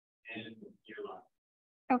And you're live.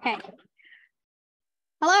 Okay.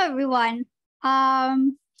 Hello, everyone.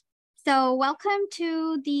 So welcome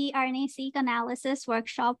to the RNA-seq analysis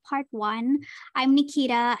workshop part 1. I'm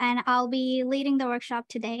Nikita, and I'll be leading the workshop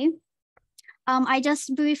today. I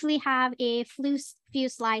just briefly have a few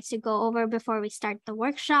slides to go over before we start the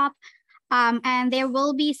workshop. And there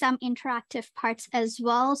will be some interactive parts as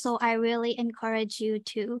well, so I really encourage you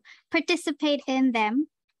to participate in them.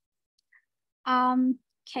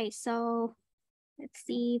 Okay, so let's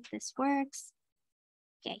see if this works.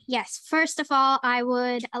 Okay, yes, first of all, I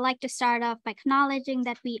would like to start off by acknowledging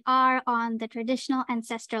that we are on the traditional,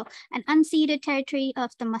 ancestral, and unceded territory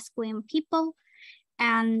of the Musqueam people.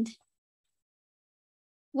 And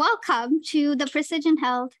welcome to the Precision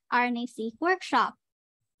Health RNA-seq workshop.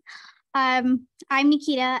 I'm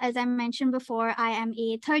Nikita. As I mentioned before, I am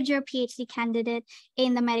a third-year PhD candidate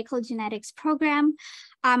in the medical genetics program.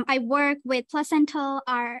 I work with placental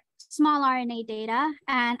small RNA data,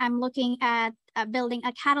 and I'm looking at building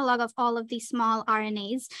a catalog of all of these small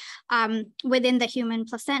RNAs within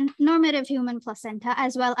the normative human placenta,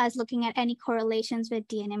 as well as looking at any correlations with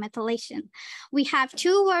DNA methylation. We have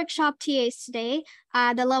 2 workshop TAs today,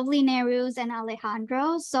 the lovely Neruz and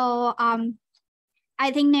Alejandro. So I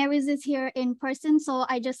think Neruz is here in person, so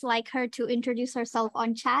I just like her to introduce herself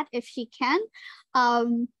on chat if she can.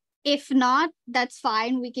 If not, that's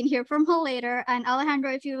fine. We can hear from her later. And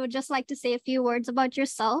Alejandro, if you would just like to say a few words about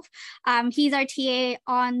yourself. He's our TA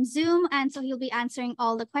on Zoom, and so he'll be answering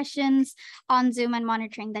all the questions on Zoom and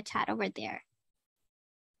monitoring the chat over there.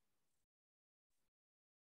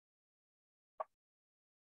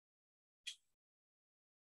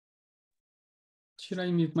 Should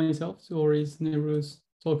I mute myself, or is Neruz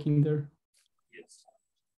talking there? Yes.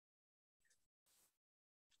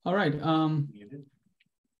 All right.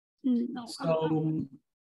 No. So,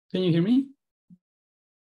 can you hear me?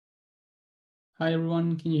 Hi,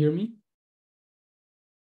 everyone. Can you hear me?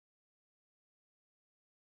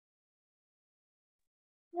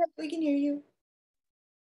 Yep, we can hear you.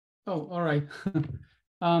 Oh, all right.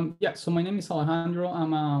 Yeah, so my name is Alejandro.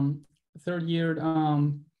 I'm a third-year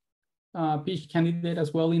PhD candidate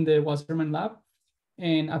as well in the Wasserman lab.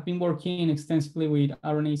 And I've been working extensively with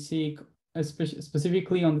RNA-seq,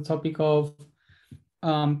 specifically on the topic of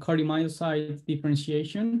cardiomyocyte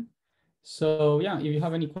differentiation. So yeah, if you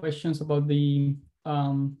have any questions about the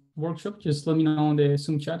workshop, just let me know on the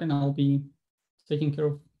Zoom chat and I'll be taking care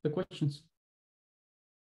of the questions.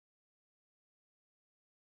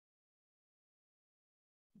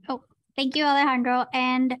 Oh, thank you, Alejandro.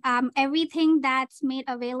 And everything that's made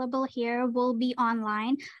available here will be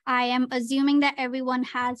online. I am assuming that everyone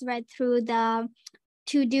has read through the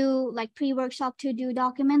pre-workshop to-do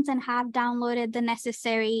documents and have downloaded the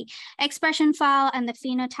necessary expression file and the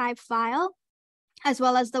phenotype file, as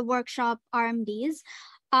well as the workshop RMDs.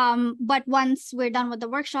 But once we're done with the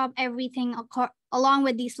workshop, everything along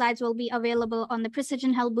with these slides will be available on the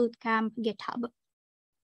Precision Health Bootcamp GitHub.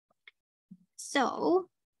 So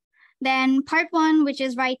then part 1, which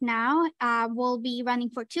is right now, will be running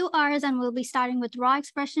for 2 hours, and we'll be starting with raw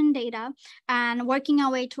expression data and working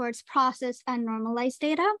our way towards processed and normalized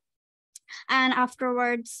data. And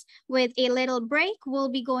afterwards, with a little break, we'll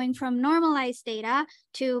be going from normalized data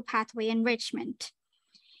to pathway enrichment.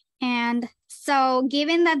 And so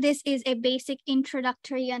given that this is a basic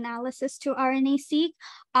introductory analysis to RNA-seq,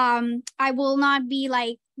 I will not be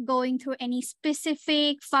going through any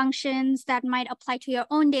specific functions that might apply to your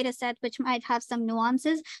own data set, which might have some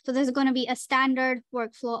nuances. So there's going to be a standard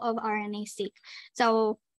workflow of RNA-seq.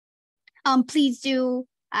 So please do,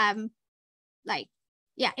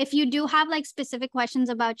 if you do have specific questions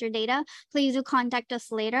about your data, please do contact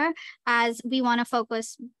us later, as we want to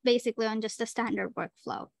focus basically on just the standard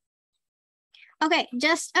workflow. Okay,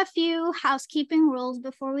 just a few housekeeping rules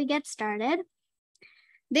before we get started.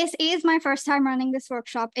 This is my first time running this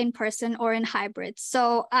workshop in person or in hybrid.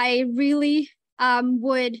 So I really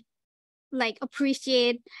would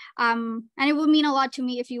appreciate, and it would mean a lot to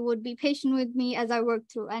me if you would be patient with me as I work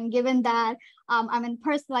through. And given that I'm in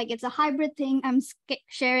person, it's a hybrid thing, I'm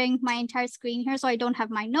sharing my entire screen here, so I don't have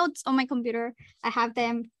my notes on my computer. I have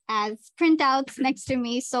them as printouts next to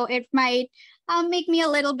me, so it might make me a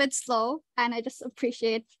little bit slow, and I just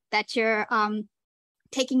appreciate that you're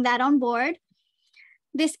taking that on board.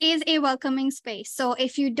 This is a welcoming space. So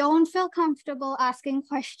if you don't feel comfortable asking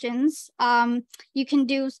questions, you can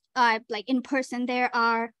do in person. There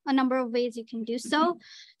are a number of ways you can do so.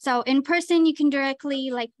 So in person, you can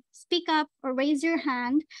directly speak up or raise your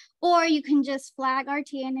hand, or you can just flag our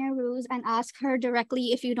TA Neruz and ask her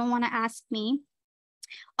directly if you don't want to ask me.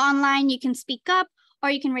 Online, you can speak up, or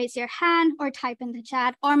you can raise your hand or type in the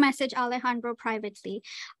chat or message Alejandro privately.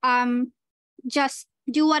 Just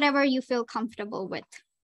do whatever you feel comfortable with.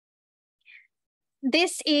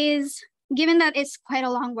 This is, given that it's quite a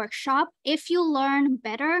long workshop, if you learn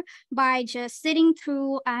better by just sitting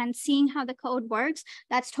through and seeing how the code works,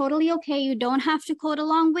 that's totally okay. You don't have to code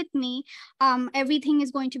along with me. Everything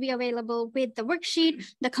is going to be available with the worksheet,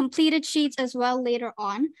 the completed sheets as well later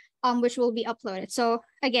on, which will be uploaded. So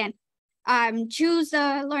again, choose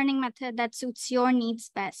the learning method that suits your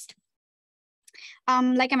needs best.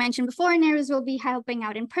 Like I mentioned before, Neris will be helping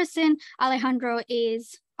out in person. Alejandro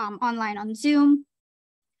is online on Zoom.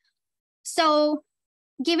 So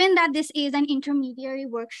given that this is an intermediary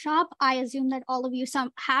workshop, I assume that all of you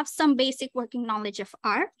have some basic working knowledge of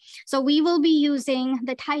R. So we will be using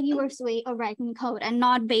the tidyverse way of writing code and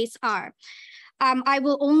not base R. I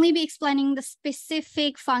will only be explaining the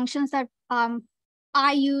specific functions that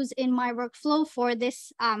I use in my workflow for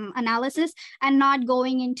this analysis, and not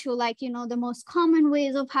going into the most common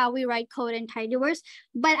ways of how we write code in tidyverse,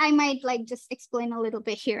 but I might just explain a little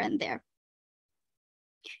bit here and there.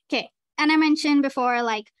 Okay. And I mentioned before,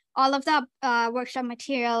 all of the workshop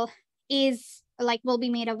material is will be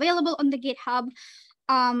made available on the GitHub.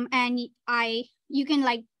 And you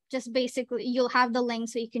can just basically, you'll have the link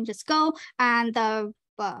so you can just go, and the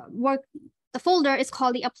folder is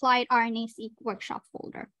called the Applied RNA-seq Workshop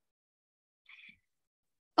folder.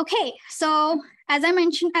 Okay, so as I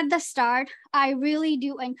mentioned at the start, I really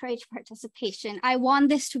do encourage participation. I want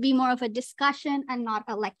this to be more of a discussion and not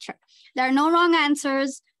a lecture. There are no wrong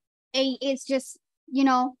answers. It's just,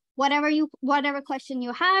 whatever question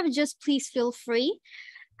you have, just please feel free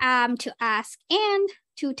to ask. And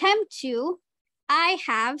to attempt to, I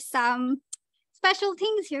have some special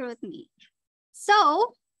things here with me.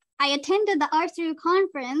 So I attended the RStudio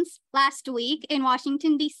conference last week in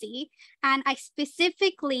Washington, DC, and I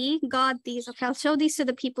specifically got these. Okay, I'll show these to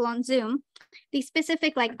the people on Zoom. These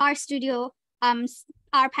specific RStudio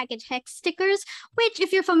R package hex stickers, which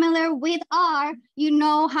if you're familiar with R, you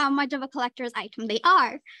know how much of a collector's item they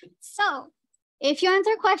are. So if you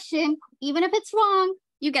answer a question, even if it's wrong,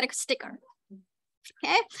 you get a sticker.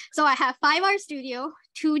 Okay, so I have 5 RStudio,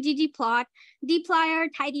 2 ggplot, dplyr,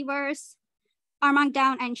 tidyverse, R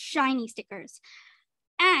Markdown, and Shiny stickers.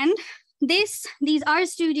 And these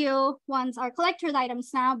RStudio ones are collector's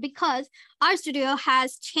items now because RStudio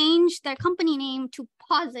has changed their company name to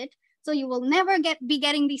Posit. So you will never be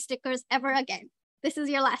getting these stickers ever again. This is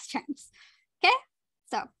your last chance. Okay,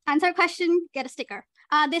 so answer a question, get a sticker.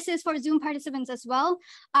 This is for Zoom participants as well.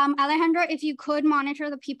 Alejandro, if you could monitor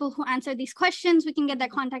the people who answer these questions, we can get their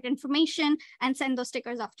contact information and send those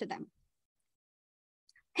stickers off to them.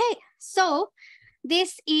 Okay, so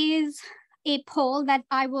this is a poll that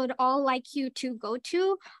I would all like you to go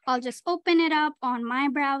to. I'll just open it up on my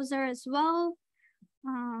browser as well.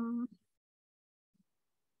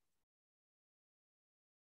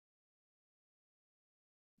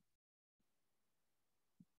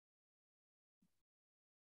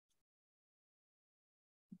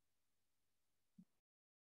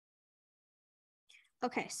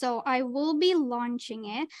 Okay, so I will be launching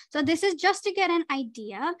it. So this is just to get an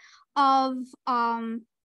idea of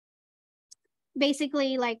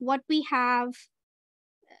basically what we have.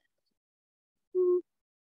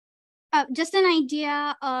 Just an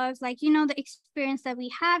idea of the experience that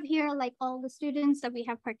we have here, all the students that we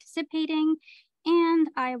have participating, and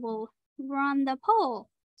I will run the poll.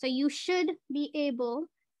 So you should be able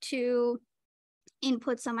to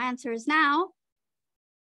input some answers now.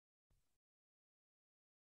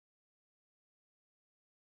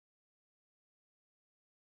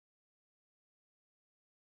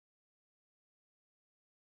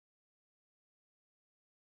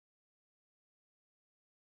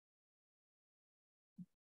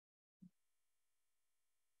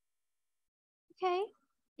 Okay,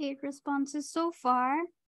 8 responses so far.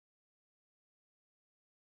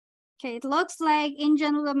 Okay, it looks like in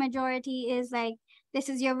general the majority is this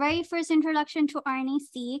is your very first introduction to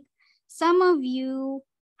RNA-seq. Some of you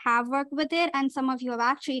have worked with it and some of you have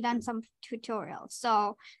actually done some tutorials.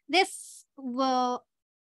 So this will,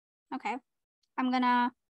 okay, I'm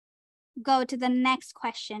gonna go to the next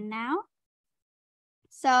question now.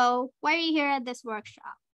 So why are you here at this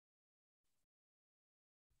workshop?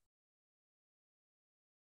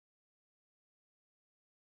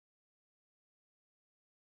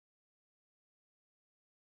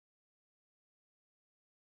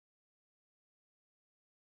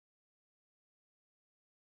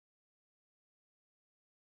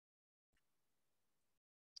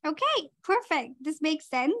 Okay, perfect. This makes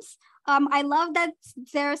sense. I love that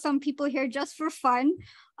there are some people here just for fun.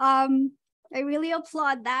 I really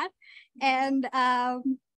applaud that. And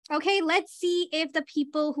okay, let's see if the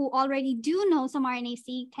people who already do know some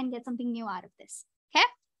RNA-seq can get something new out of this. Okay,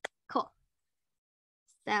 cool.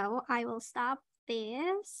 So I will stop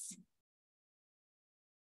this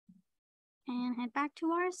and head back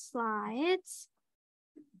to our slides.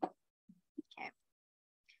 Okay.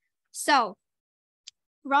 So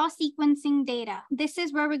raw sequencing data. This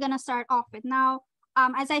is where we're going to start off with. Now,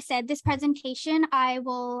 as I said, this presentation, I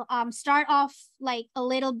will start off like a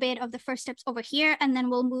little bit of the first steps over here, and then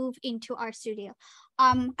we'll move into RStudio.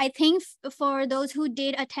 I think for those who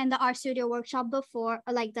did attend the RStudio workshop before,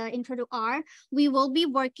 like the intro to R, we will be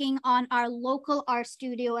working on our local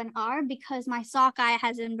RStudio and R because my Sockeye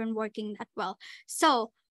hasn't been working that well.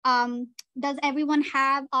 So does everyone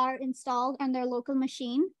have R installed on their local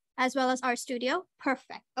machine as well as RStudio?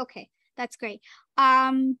 Perfect. Okay, that's great.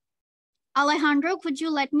 Alejandro, could you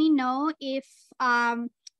let me know if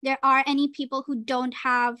there are any people who don't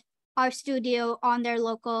have RStudio on their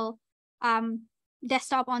local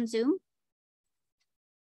desktop on Zoom?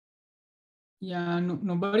 Yeah,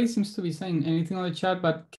 nobody seems to be saying anything on the chat,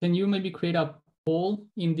 but can you maybe create a poll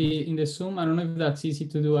in the Zoom? I don't know if that's easy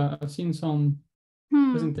to do. I've seen some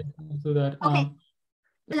presentations do that. Okay.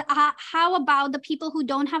 How about the people who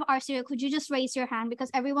don't have RStudio? Could you just raise your hand because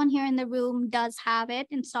everyone here in the room does have it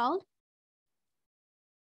installed?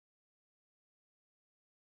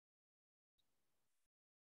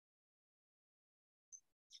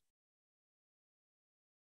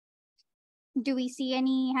 Do we see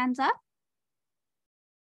any hands up?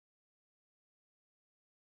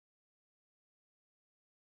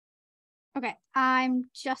 Okay, I'm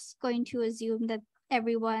just going to assume that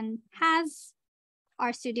everyone has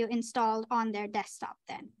RStudio installed on their desktop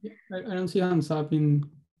then. Yeah, I don't see hands up in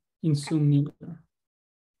Zoom either.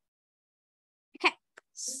 Okay.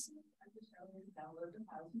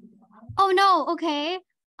 Oh no, okay.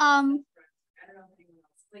 I don't know if anyone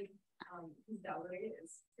else, like, who's downloading it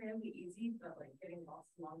is fairly easy, but like getting lost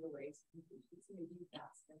along the way, so it's gonna be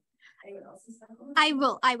faster. Anyone else is I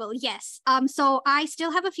will, yes. So I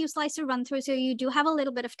still have a few slides to run through, so you do have a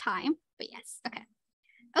little bit of time, but yes, okay.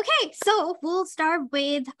 Okay, so we'll start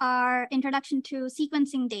with our introduction to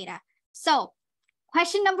sequencing data. So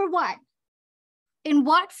question number 1, in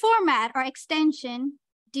what format or extension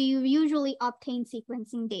do you usually obtain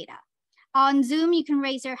sequencing data? On Zoom, you can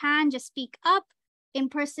raise your hand, just speak up. In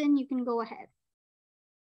person, you can go ahead.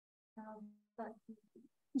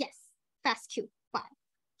 Yes, FASTQ file.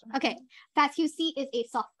 Okay, FASTQ is a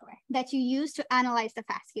software that you use to analyze the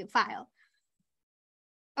FASTQ file.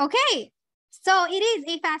 Okay, so it is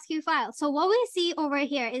a FASTQ file. So what we see over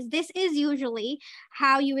here is this is usually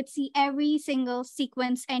how you would see every single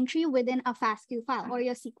sequence entry within a FASTQ file or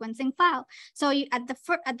your sequencing file. So you, at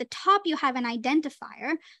the top, you have an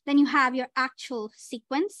identifier, then you have your actual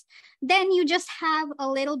sequence. Then you just have a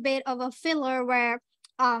little bit of a filler where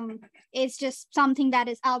it's just something that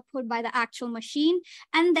is output by the actual machine.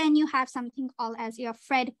 And then you have something called as your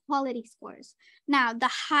Fred quality scores. Now, the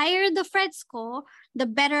higher the Fred score, the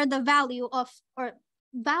better the value of,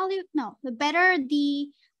 the better the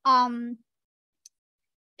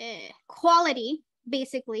quality,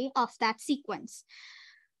 basically, of that sequence.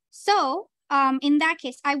 So in that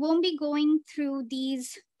case, I won't be going through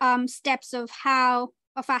these steps of how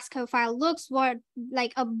a FASTQ file looks. What,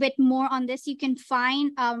 like a bit more on this you can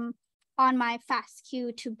find on my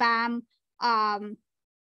FASTQ to BAM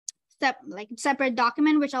separate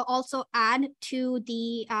document, which I'll also add to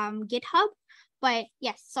the GitHub. But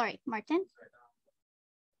yes, sorry, Martin.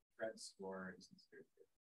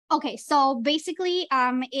 Okay, so basically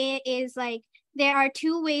it is like there are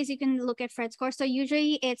 2 ways you can look at Fred score. So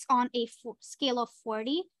usually it's on a scale of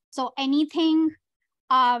 40. So anything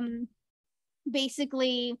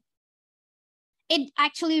basically, it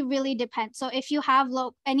actually really depends. So if you have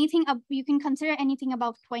anything up, you can consider anything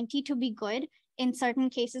above 20 to be good in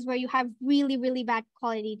certain cases where you have really, really bad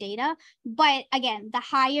quality data. But again, the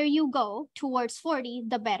higher you go towards 40,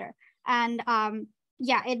 the better. And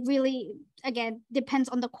yeah, it really, again, depends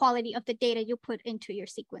on the quality of the data you put into your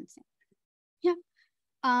sequencing. Yeah.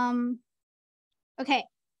 Okay.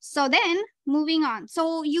 So then moving on.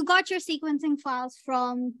 So you got your sequencing files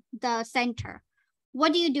from the center.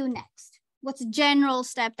 What do you do next? What's a general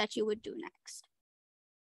step that you would do next?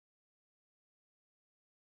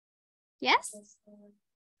 Yes?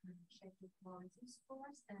 Check the quality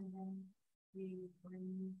scores, and then we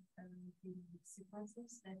bring the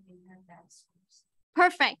sequences that they have that scores.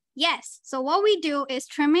 Perfect. Yes. So what we do is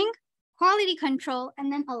trimming, quality control,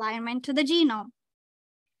 and then alignment to the genome.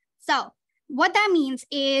 So what that means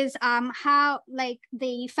is how like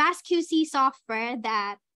the FastQC software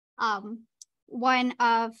that one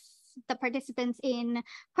of the participants in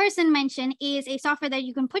person mentioned is a software that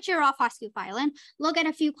you can put your raw FASTQ file in, look at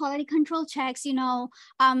a few quality control checks,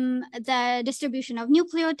 the distribution of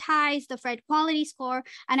nucleotides, the Fred quality score,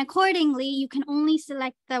 and accordingly, you can only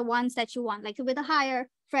select the ones that you want, like with a higher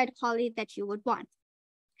Fred quality that you would want.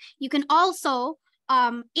 You can also,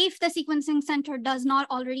 if the sequencing center does not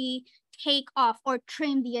already take off or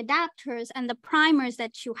trim the adapters and the primers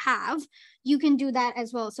that you have, you can do that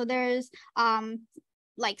as well. So there's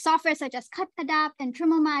like software such as Cut Adapt and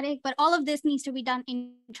Trimomatic, but all of this needs to be done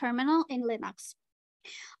in terminal in Linux.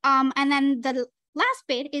 And then the last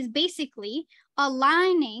bit is basically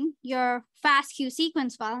aligning your FASTQ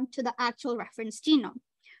sequence file to the actual reference genome.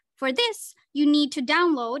 For this, you need to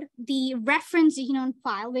download the reference genome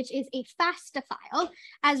file, which is a FASTA file,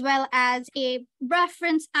 as well as a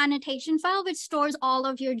reference annotation file, which stores all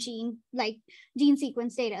of your gene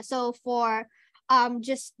sequence data. So for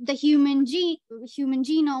just the human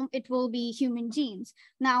genome, it will be human genes.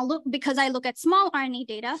 Now, look, because I look at small RNA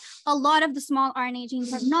data, a lot of the small RNA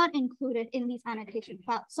genes are not included in these annotation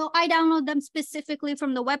files. So I download them specifically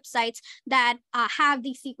from the websites that have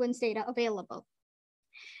the sequence data available.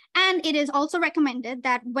 And it is also recommended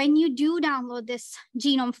that when you do download this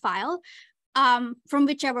genome file from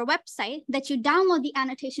whichever website, that you download the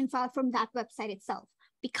annotation file from that website itself.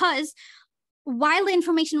 Because while the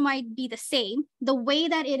information might be the same, the way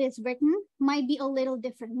that it is written might be a little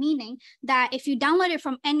different, meaning that if you download it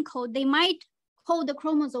from ENCODE, they might code the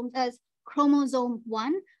chromosomes as chromosome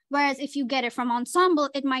 1, whereas if you get it from Ensemble,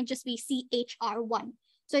 it might just be CHR1.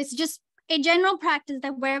 So it's just a general practice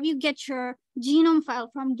that wherever you get your genome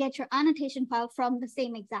file from, get your annotation file from the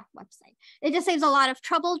same exact website. It just saves a lot of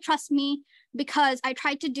trouble, trust me, because I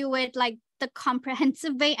tried to do it like the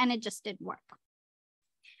comprehensive way and it just didn't work.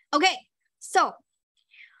 Okay, so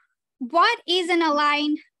what is an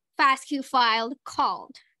aligned FASTQ file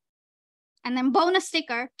called? And then bonus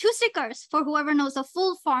sticker, 2 stickers for whoever knows the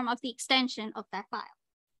full form of the extension of that file.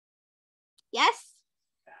 Yes?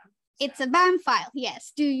 It's a BAM file,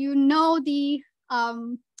 yes. Do you know the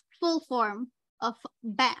full form of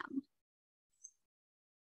BAM?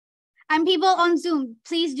 And people on Zoom,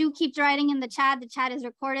 please do keep writing in the chat. The chat is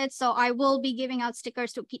recorded, so I will be giving out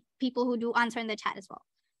stickers to people who do answer in the chat as well.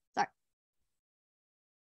 Sorry.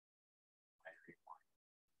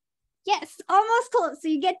 Yes, almost close. So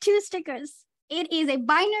you get 2 stickers. It is a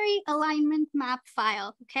binary alignment map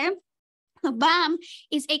file, okay? The BAM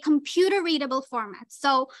is a computer readable format.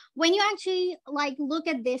 So when you actually look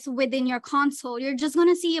at this within your console, you're just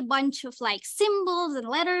gonna see a bunch of symbols and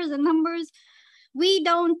letters and numbers. We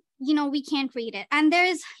can't read it. And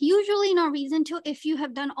there's usually no reason to. If you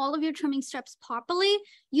have done all of your trimming steps properly,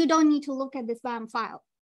 you don't need to look at this BAM file.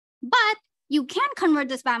 But you can convert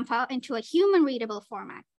this BAM file into a human readable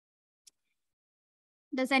format.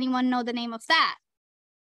 Does anyone know the name of that?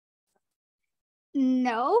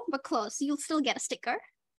 No, but close. You'll still get a sticker.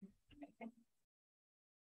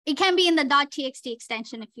 It can be in the .txt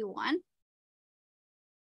extension if you want.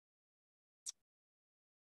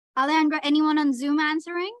 Alejandra, anyone on Zoom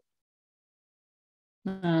answering?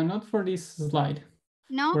 Not for this slide.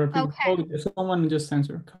 No? Okay. Someone just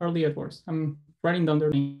answered. Carly Edwards. I'm writing down their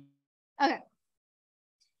name. Okay.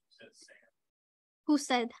 Who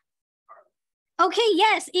said? Okay,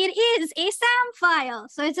 yes, it is a SAM file.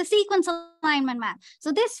 So it's a sequence alignment map.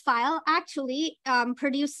 So this file actually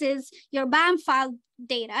produces your BAM file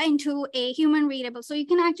data into a human readable. So you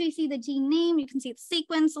can actually see the gene name, you can see the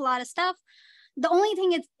sequence, a lot of stuff. The only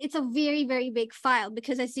thing is it's a very, very big file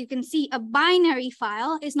because as you can see, a binary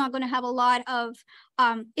file is not going to have a lot of,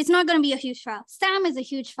 it's not going to be a huge file. SAM is a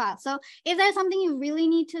huge file. So if there's something you really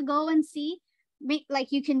need to go and see,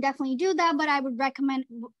 you can definitely do that, but I would recommend,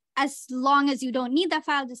 as long as you don't need that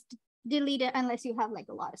file, just delete it unless you have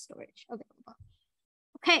a lot of storage available.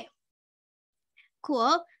 Okay,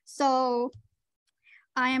 cool. So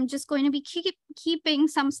I am just going to be keeping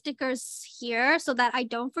some stickers here so that I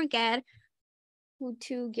don't forget who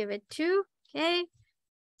to give it to. Okay,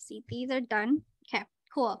 see, these are done. Okay,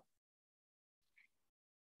 cool.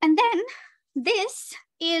 And then this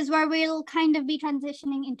is where we'll kind of be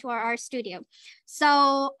transitioning into our RStudio.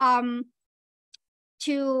 So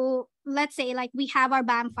let's say we have our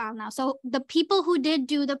BAM file now. So the people who did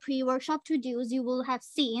do the pre-workshop to-dos, you will have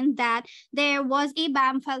seen that there was a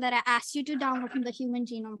BAM file that I asked you to download from the Human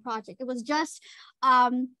Genome Project. It was just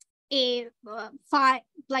a file,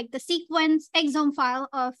 the sequence exome file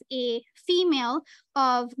of a female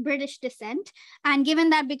of British descent. And given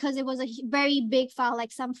that because it was a very big file,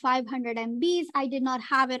 some 500 MBs, I did not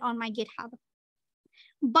have it on my GitHub.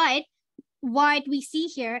 But what we see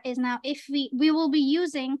here is now if we will be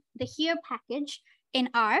using the here package in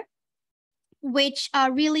R, which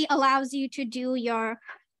really allows you to do your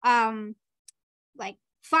like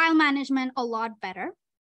file management a lot better.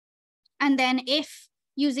 And then if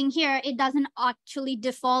using here, it doesn't actually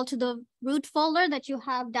default to the root folder that you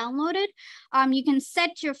have downloaded, you can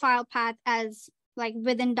set your file path as like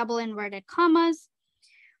within double inverted commas.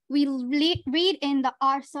 We read in the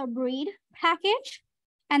R subread package,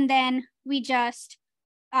 and then we just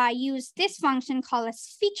use this function called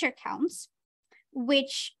as feature counts,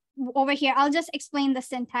 which over here, I'll just explain the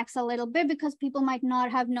syntax a little bit because people might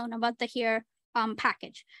not have known about the here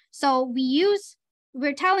package. So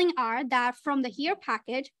we're telling R that from the here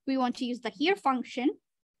package, we want to use the here function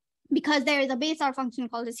because there is a base R function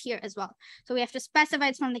called as here as well. So we have to specify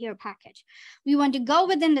it's from the here package. We want to go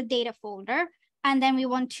within the data folder, and then we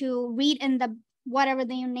want to read in the whatever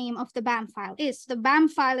the name of the BAM file is. The BAM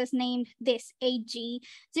file is named this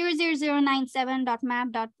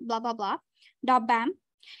ag00097.map.blah.blah.blah.bam.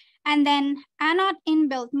 And then anot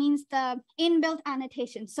inbuilt means the inbuilt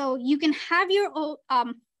annotation. So you can have your own,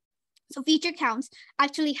 so feature counts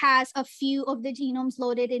actually has a few of the genomes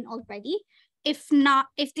loaded in already. If not,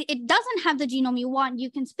 if it doesn't have the genome you want,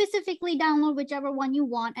 you can specifically download whichever one you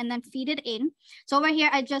want and then feed it in. So over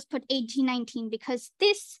here, I just put AG19 because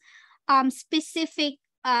this specific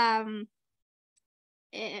BAM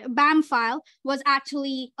file was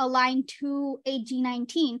actually aligned to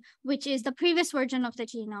AG19, which is the previous version of the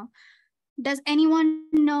genome. Does anyone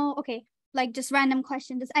know? Okay, like just random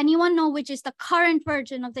question. Does anyone know which is the current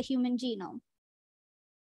version of the human genome?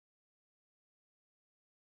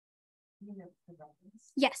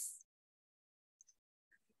 Yes.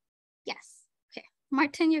 Yes. Okay.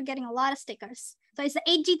 Martin, you're getting a lot of stickers. So it's the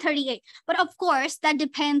AG38. But of course, that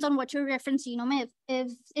depends on what your reference genome is.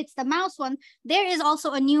 If it's the mouse one, there is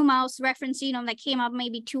also a new mouse reference genome that came out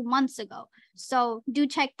maybe 2 months ago. So do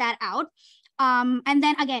check that out. And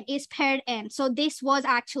then again, is paired end. So this was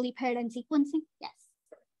actually paired end sequencing. Yes.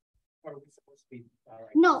 Are we supposed to be,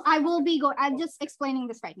 No, I will be I'm just explaining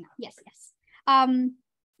this right now. Yes, yes.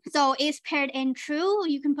 So is paired end true?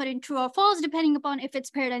 You can put in true or false depending upon if it's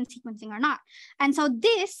paired end sequencing or not. And so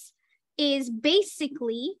this is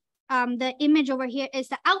basically the image over here is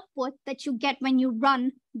the output that you get when you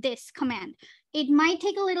run this command. It might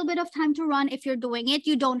take a little bit of time to run if you're doing it.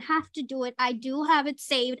 You don't have to do it. I do have it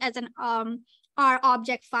saved as an R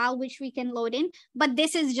object file, which we can load in, but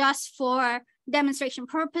this is just for demonstration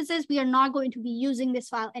purposes. We are not going to be using this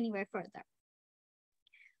file anywhere further.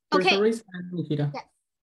 Okay. Raise hand, Nikita. Yes.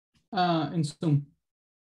 In Zoom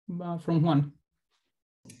from Juan.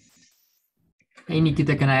 Hey,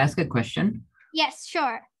 Nikita, can I ask a question? Yes,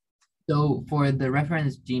 sure. So for the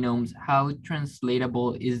reference genomes, how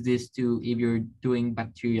translatable is this to if you're doing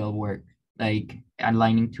bacterial work, like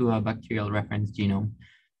aligning to a bacterial reference genome?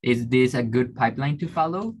 Is this a good pipeline to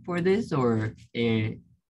follow for this or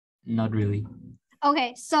not really?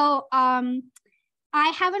 Okay, so I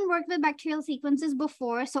haven't worked with bacterial sequences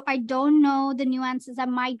before, so I don't know the nuances that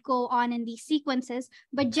might go on in these sequences,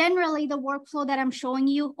 but generally the workflow that I'm showing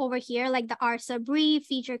you over here, like the R subread,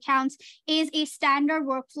 feature counts, is a standard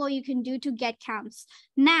workflow you can do to get counts.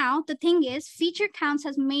 Now, the thing is, feature counts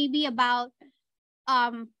has maybe about,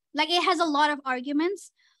 like it has a lot of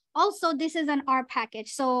arguments. Also, this is an R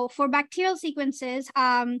package. So for bacterial sequences,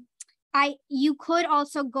 you could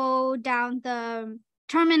also go down the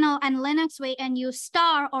terminal and Linux way and use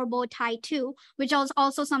star or bow tie too, which is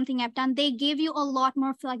also something I've done. They give you a lot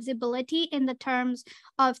more flexibility in the terms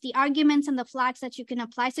of the arguments and the flags that you can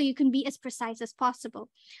apply, so you can be as precise as possible.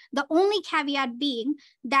 The only caveat being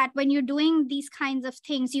that when you're doing these kinds of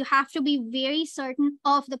things, you have to be very certain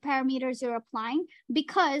of the parameters you're applying,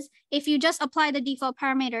 because if you just apply the default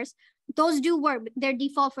parameters, those do work, they're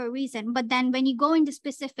default for a reason. But then when you go into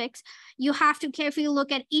specifics, you have to carefully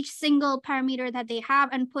look at each single parameter that they have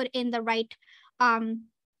and put in the right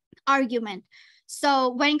argument. So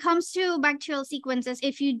when it comes to bacterial sequences,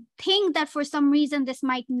 if you think that for some reason this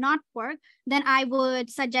might not work, then I would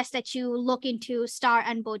suggest that you look into star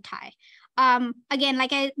and bow tie. Again,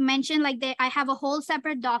 like I mentioned, I have a whole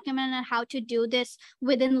separate document on how to do this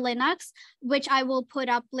within Linux, which I will put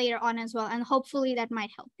up later on as well. And hopefully that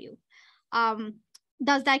might help you.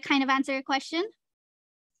 Does that kind of answer your question?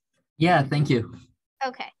 Yeah, thank you.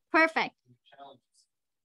 Okay, perfect.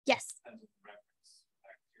 Yes.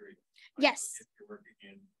 Yes. If you're working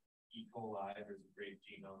in E. coli, there's a great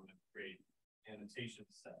genome and a great annotation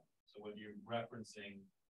set. So what you're referencing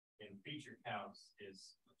in feature counts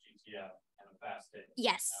is GTF and a FASTA.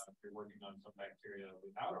 Yes. Now, if you're working on some bacteria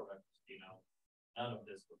without a reference genome, none of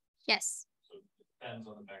this works. Yes. So it depends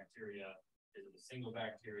on the bacteria Is it a single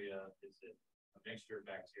bacteria? Is it a mixture of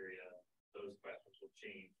bacteria? Those questions will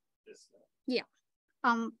change this stuff. Yeah.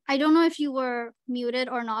 I don't know if you were muted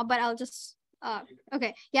or not, but I'll just,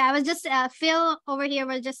 okay. Yeah, I was just, Phil over here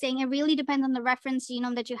was just saying it really depends on the reference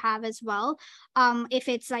genome that you have as well. If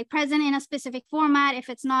it's like present in a specific format, if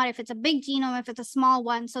it's not, if it's a big genome, if it's a small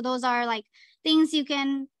one. So those are like things you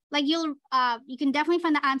can, like you can definitely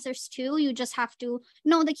find the answers to. You just have to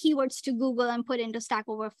know the keywords to Google and put into Stack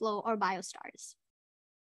Overflow or BioStars.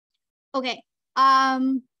 Okay, I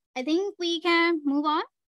think we can move on.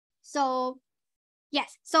 So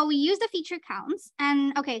yes, so we use the feature counts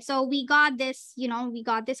and okay, so we got this, you know, we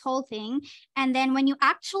got this whole thing. And then when you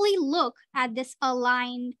actually look at this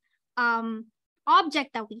aligned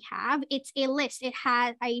object that we have, it's a list. It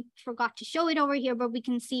has, I forgot to show it over here, but we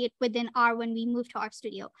can see it within R when we move to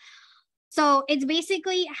RStudio. So it's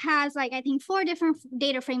basically has like, I think 4 different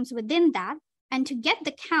data frames within that. And to get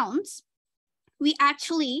the counts, we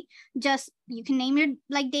actually just, you can name your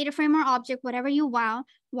like data frame or object, whatever you want.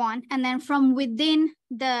 And then from within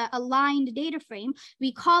the aligned data frame,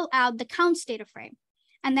 we call out the counts data frame.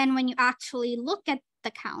 And then when you actually look at the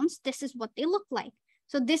counts, this is what they look like.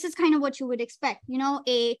 So this is kind of what you would expect, you know,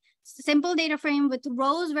 a simple data frame with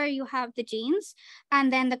rows where you have the genes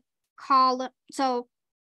and then the column. So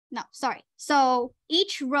no, sorry. So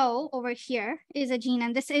each row over here is a gene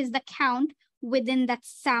and this is the count within that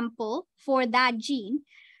sample for that gene.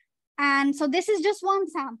 And so this is just one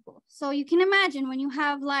sample. So you can imagine when you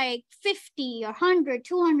have like 50 or 100,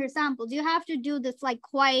 200 samples, you have to do this like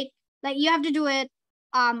quite, like you have to do it,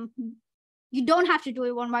 you don't have to do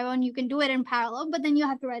it one by one, you can do it in parallel, but then you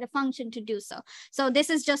have to write a function to do so. So this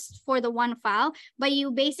is just for the one file, but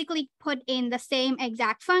you basically put in the same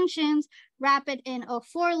exact functions, wrap it in a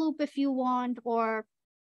for loop if you want, or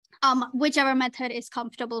whichever method is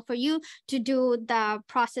comfortable for you to do the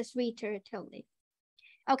process reiteratively.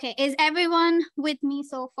 Okay, is everyone with me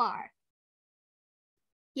so far?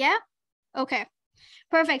 Yeah? Okay,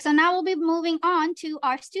 perfect. So now we'll be moving on to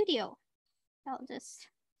RStudio. I'll just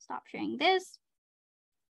stop sharing this.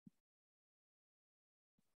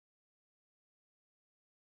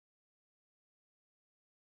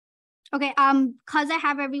 Okay, because I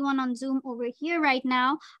have everyone on Zoom over here right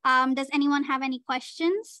now, does anyone have any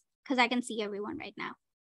questions? Because I can see everyone right now.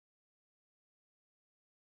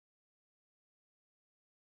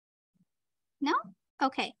 No?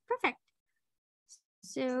 Okay, perfect.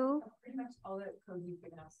 So pretty much all the code you've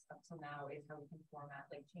given us up till now is how we can format,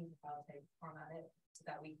 like change the file type, format it so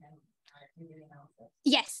that we can do the analysis.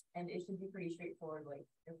 Yes. And it should be pretty straightforward. Like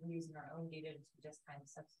if we're using our own data to just kind of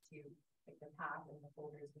substitute like the path and the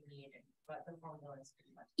folders we need, but the formula is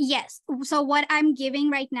pretty much. Yes. So what I'm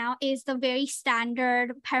giving right now is the very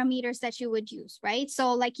standard parameters that you would use, right?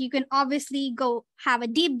 So like you can obviously go have a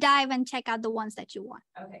deep dive and check out the ones that you want.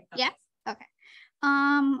 Okay. Yeah. Okay.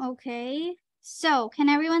 Okay. So can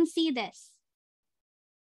everyone see this?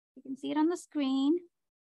 You can see it on the screen.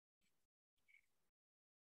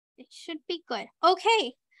 It should be good.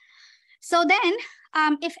 Okay. So then,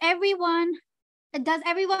 if everyone, does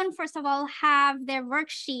everyone first of all have their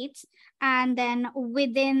worksheets and then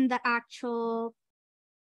within the actual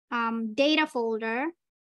data folder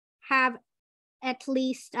have at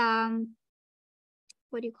least,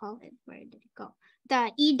 what do you call it? Where did it go?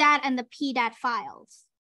 The EDAT and the PDAT files.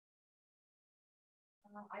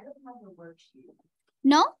 I don't have the worksheet.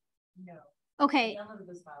 No? No. Okay. I downloaded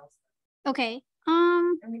those files. Okay.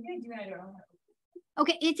 I'm gonna do it. I don't know.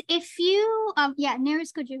 Okay. It's if you yeah,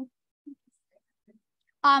 Neris, could you?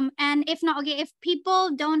 And if not, okay, if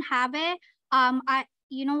people don't have it,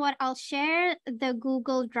 you know what? I'll share the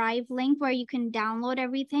Google Drive link where you can download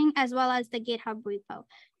everything as well as the GitHub repo.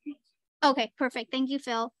 Okay, perfect. Thank you,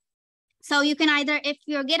 Phil. So you can either, if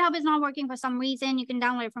your GitHub is not working for some reason, you can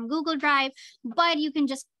download it from Google Drive, but you can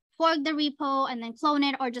just fork the repo and then clone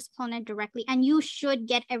it or just clone it directly. And you should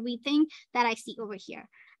get everything that I see over here.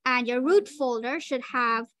 And your root folder should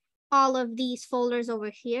have all of these folders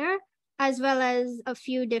over here, as well as a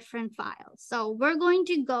few different files. So we're going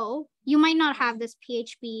to go, you might not have this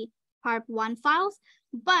PHP part 1 files,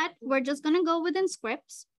 but we're just gonna go within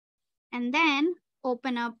scripts and then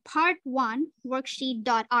open up part 1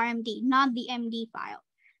 worksheet.rmd, not the MD file.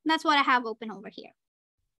 That's what I have open over here.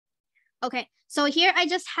 Okay, so here I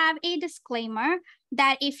just have a disclaimer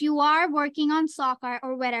that if you are working on Sockeye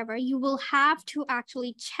or whatever, you will have to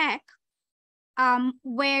actually check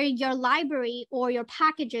where your library or your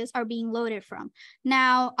packages are being loaded from.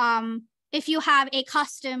 Now, if you have a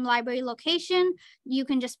custom library location, you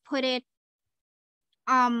can just put it,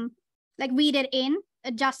 like read it in,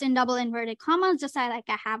 just in double inverted commas, just like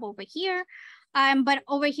I have over here. But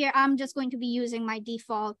over here, I'm just going to be using my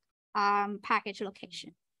default package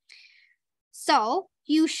location. So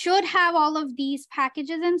you should have all of these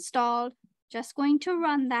packages installed. Just going to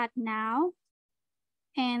run that now.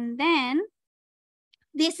 And then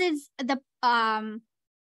this is the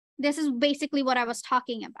this is basically what I was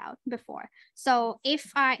talking about before. So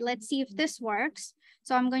if let's see if this works.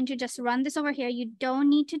 So I'm going to just run this over here. You don't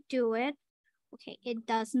need to do it. Okay, it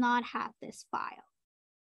does not have this file.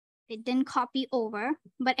 It didn't copy over,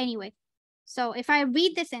 but anyway. So if I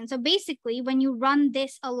read this in, so basically when you run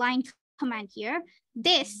this align command here,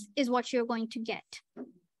 this is what you're going to get.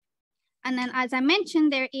 And then as I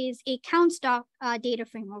mentioned, there is a count stock data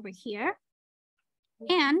frame over here.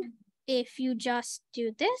 And if you just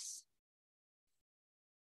do this,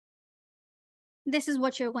 this is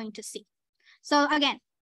what you're going to see. So again,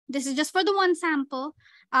 this is just for the one sample,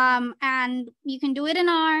 and you can do it in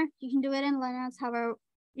R, you can do it in Linux, however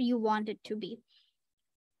you want it to be.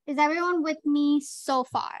 Is everyone with me so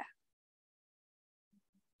far?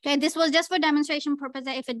 Okay, this was just for demonstration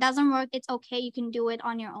purposes. If it doesn't work, it's okay. You can do it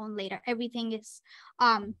on your own later. Everything is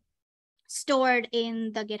stored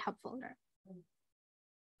in the GitHub folder.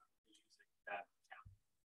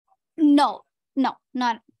 No, not.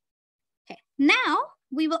 Okay, now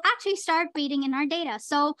we will actually start reading in our data.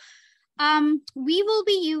 So we will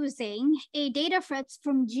be using a data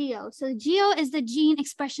from Geo. So Geo is the Gene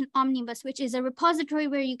Expression Omnibus, which is a repository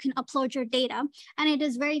where you can upload your data. And it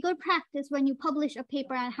is very good practice when you publish a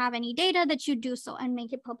paper and have any data that you do so and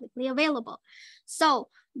make it publicly available. So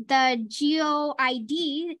the Geo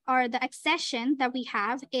ID or the accession that we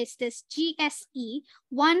have is this GSE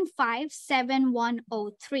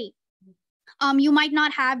 157103. You might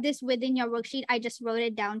not have this within your worksheet. I just wrote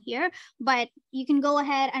it down here, but you can go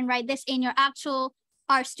ahead and write this in your actual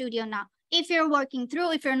RStudio now. If you're working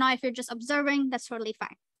through, if you're not, if you're just observing, that's totally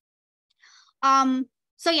fine.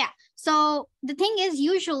 So yeah, so the thing is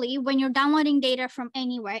usually when you're downloading data from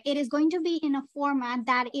anywhere, it is going to be in a format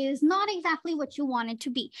that is not exactly what you want it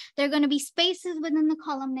to be. There are going to be spaces within the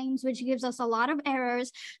column names, which gives us a lot of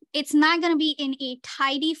errors. It's not going to be in a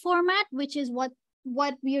tidy format, which is what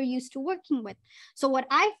we are used to working with. So what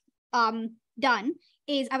I've done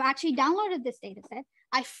is I've actually downloaded this data set.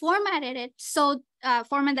 I formatted it, so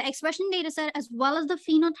format the expression data set as well as the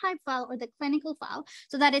phenotype file or the clinical file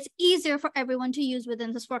so that it's easier for everyone to use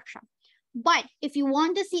within this workshop. But if you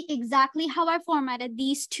want to see exactly how I formatted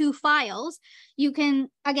these two files, you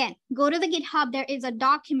can, again, go to the GitHub. There is a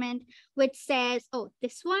document which says, oh,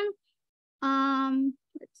 this one,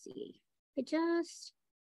 let's see, I just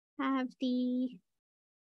have the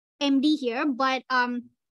MD here, but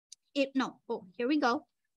here we go.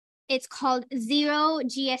 It's called 0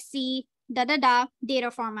 GSC data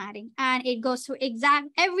formatting, and it goes through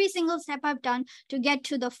every single step I've done to get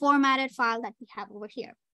to the formatted file that we have over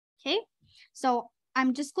here. Okay, so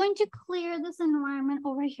I'm just going to clear this environment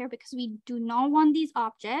over here because we do not want these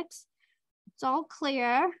objects. It's all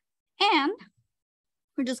clear, and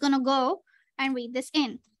we're just gonna go and read this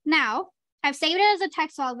in. Now, I've saved it as a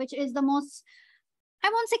text file, which is the most, I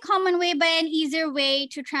won't say common way, but an easier way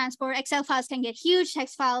to transport. Excel files can get huge.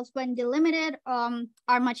 Text files, when delimited, are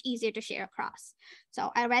much easier to share across.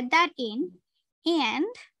 So I read that in, and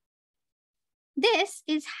this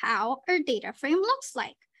is how our data frame looks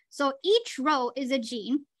like. So each row is a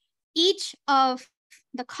gene. Each of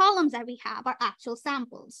the columns that we have are actual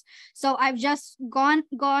samples. So I've just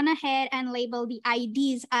gone ahead and labeled the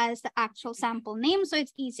IDs as the actual sample name, so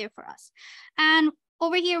it's easier for us. And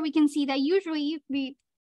over here, we can see that usually we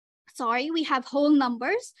have whole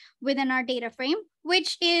numbers within our data frame,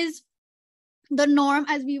 which is the norm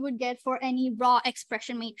as we would get for any raw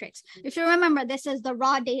expression matrix. If you remember, this is the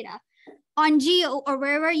raw data. On Geo or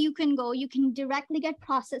wherever you can go, you can directly get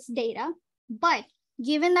processed data. But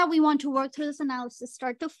given that we want to work through this analysis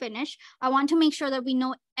start to finish, I want to make sure that we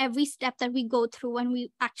know every step that we go through when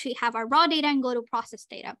we actually have our raw data and go to process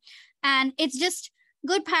data. And it's just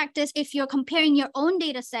good practice if you're comparing your own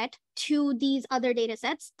data set to these other data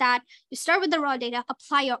sets, that you start with the raw data,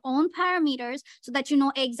 apply your own parameters so that you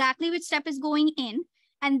know exactly which step is going in,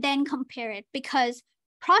 and then compare it, because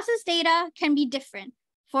process data can be different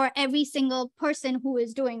for every single person who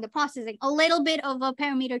is doing the processing. A little bit of a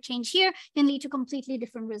parameter change here can lead to completely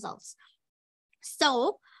different results.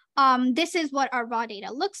 So this is what our raw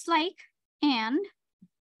data looks like. And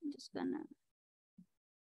I'm just gonna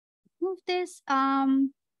move this.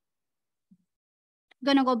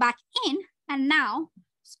 Gonna go back in, and now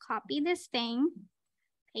just copy this thing,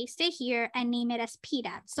 paste it here, and name it as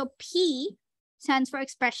PDAT. So P stands for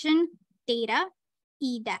expression data,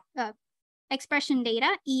 expression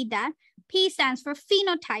data, EDAT. P stands for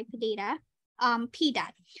phenotype data,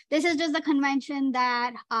 PDAT. This is just the convention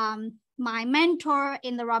that my mentor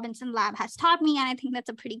in the Robinson lab has taught me, and I think that's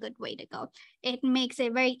a pretty good way to go. It makes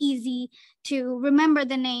it very easy to remember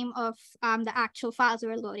the name of the actual files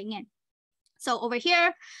we're loading in. So over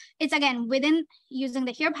here, it's again within using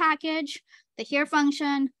the here package, the here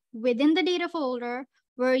function, within the data folder,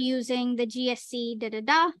 we're using the GSC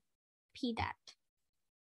PDAT.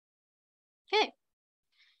 Okay.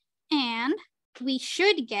 And we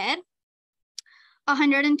should get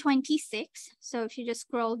 126. So if you just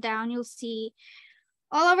scroll down, you'll see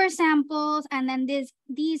all of our samples, and then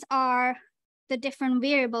these are the different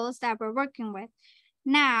variables that we're working with.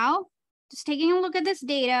 Now, just taking a look at this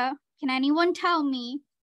data, can anyone tell me,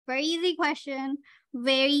 very easy question,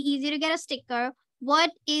 very easy to get a sticker,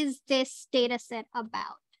 what is this data set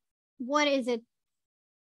about? What is it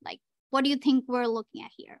like? What do you think we're looking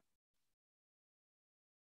at here?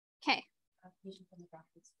 Okay. Patient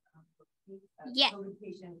demographics. Yeah.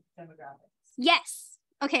 Patient demographics. Yes.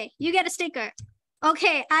 Okay, you get a sticker.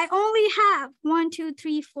 Okay, I only have 1, 2,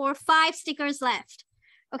 3, 4, 5 stickers left.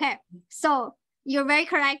 Okay, so you're very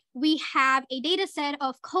correct. We have a data set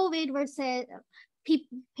of COVID versus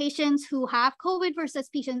patients who have COVID versus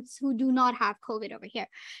patients who do not have COVID over here.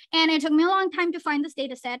 And it took me a long time to find this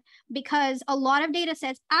data set because a lot of data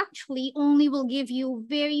sets actually only will give you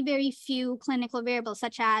very, very few clinical variables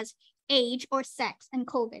such as age or sex and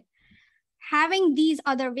COVID. Having these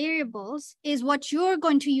other variables is what you're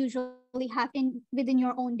going to usually have within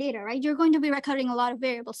your own data, right? You're going to be recording a lot of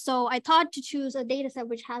variables. So I thought to choose a data set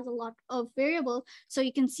which has a lot of variables so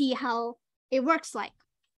you can see how it works like.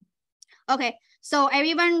 Okay, so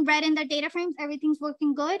everyone read in their data frames? Everything's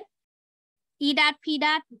working good? EDAT,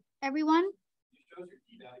 PDAT, everyone? You show your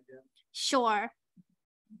PDAT again? Sure.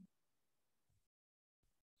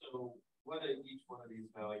 So what do each one of these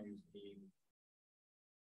values mean?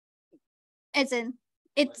 It's Like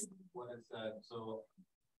what it said. So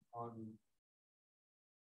on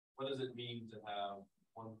what does it mean to have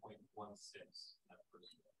 1.16 that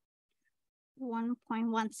first one?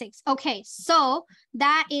 1.16. Okay, so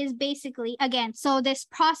that is basically, again, so this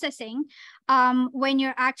processing, when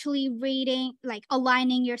you're actually reading, like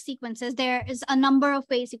aligning your sequences, there is a number of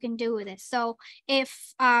ways you can do this. So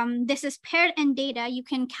if this is paired end data, you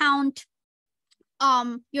can count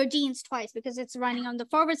your genes twice because it's running on the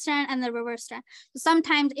forward strand and the reverse strand. So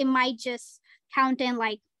sometimes it might just count in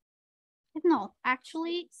like, no,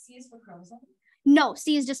 actually. C is for chromosome? No,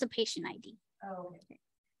 C is just a patient ID. Oh, okay.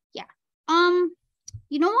 Yeah.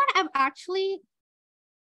 You know what? I've actually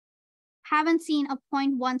haven't seen a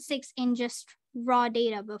 0.16 in just raw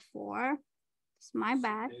data before. It's my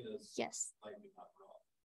bad. Yes.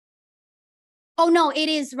 Oh no, it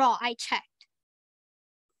is raw. I checked.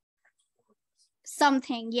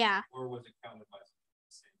 Something, yeah. Or was it counted by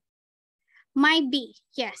something? Might be,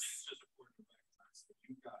 yes.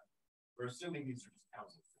 We're assuming these are just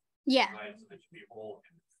counts. Yeah. Right, so they should be whole.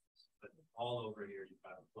 But all over here, you've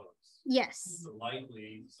got floats. Yes. So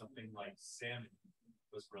likely something like salmon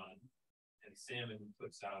was run, and salmon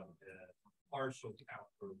puts out a partial count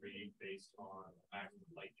per read based on maximum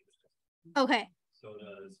light use. Okay. So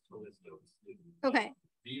does Callisto's. Okay.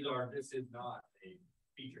 This is not a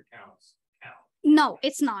feature counts count. No,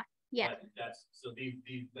 it's not. Yeah. But that's so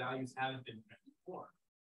these values haven't been transformed,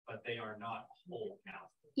 but they are not whole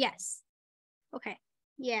counts. Yes. Okay.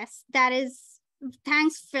 Yes, that is.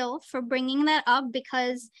 Thanks, Phil, for bringing that up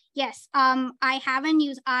because yes, I've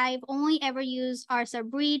only ever used our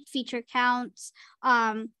subread, feature counts,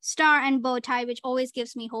 star and bow tie, which always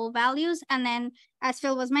gives me whole values. And then as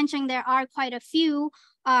Phil was mentioning, there are quite a few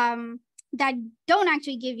that don't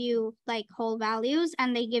actually give you like whole values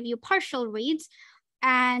and they give you partial reads.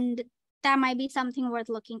 And that might be something worth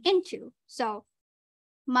looking into. So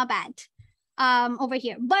my bad over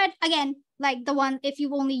here. But again, like the one, if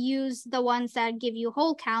you only use the ones that give you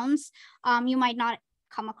whole counts, you might not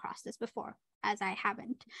come across this before, as I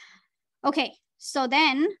haven't. Okay, so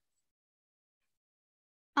then,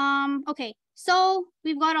 okay, so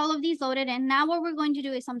we've got all of these loaded in. Now what we're going to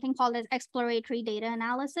do is something called as exploratory data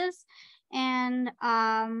analysis. And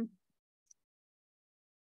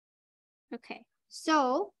okay,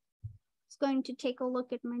 so it's going to take a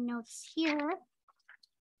look at my notes here.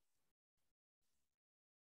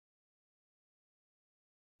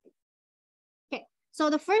 So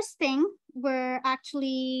the first thing we're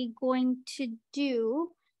actually going to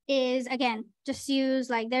do is, again, just use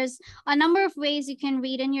like, there's a number of ways you can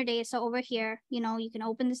read in your data. So over here, you know, you can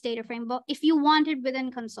open this data frame, but if you want it within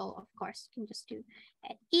console, of course, you can just do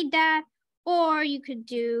EDAT, or you could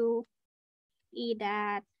do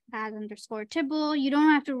EDAT as _tibble. You don't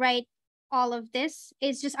have to write all of this.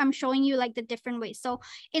 It's just I'm showing you like the different ways. So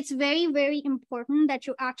it's very, very important that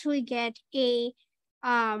you actually get a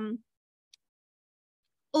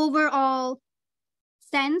overall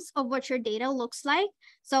sense of what your data looks like.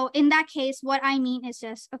 So in that case, what I mean is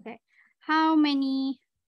just, okay, how many,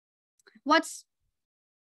 what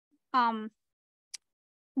are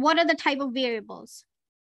the type of variables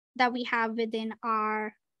that we have within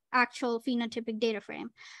our actual phenotypic data frame?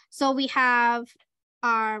 So we have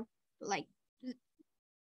our like,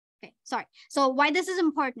 okay, sorry. So why this is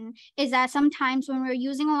important is that sometimes when we're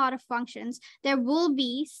using a lot of functions, there will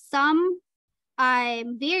be some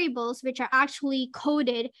variables which are actually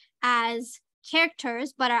coded as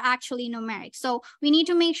characters, but are actually numeric. So we need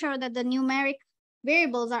to make sure that the numeric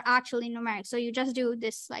variables are actually numeric. So you just do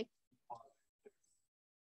this like,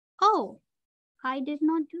 oh, I did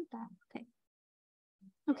not do that. Okay.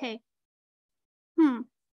 Okay. Oh,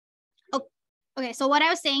 okay. So what I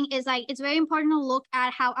was saying is like, it's very important to look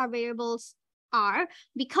at how our variables are,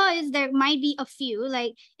 because there might be a few,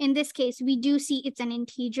 like in this case, we do see it's an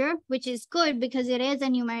integer, which is good because it is a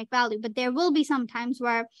numeric value, but there will be some times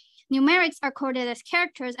where numerics are coded as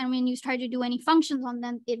characters, and when you try to do any functions on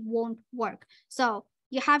them, it won't work. So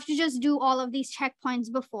you have to just do all of these checkpoints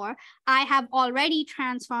before. I have already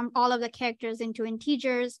transformed all of the characters into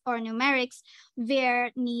integers or numerics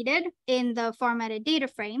where needed in the formatted data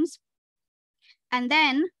frames. And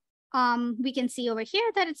then we can see over here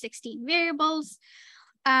that it's 16 variables.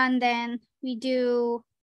 And then we do,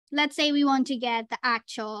 let's say we want to get the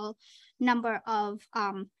actual number of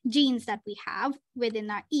genes that we have within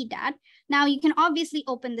our EDAT. Now you can obviously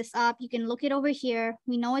open this up. You can look it over here.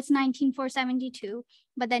 We know it's 19,472,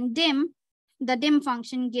 but then the dim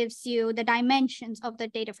function gives you the dimensions of the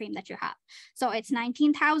data frame that you have. So it's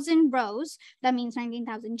 19,000 rows. That means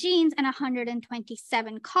 19,000 genes and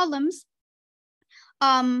 127 columns,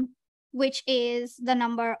 which is the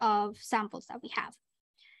number of samples that we have.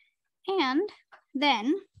 And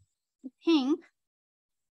then I think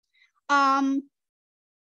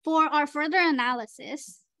for our further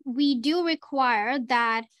analysis, we do require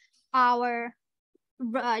that our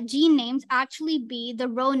gene names actually be the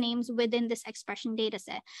row names within this expression data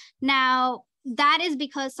set. Now, that is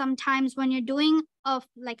because sometimes when you're doing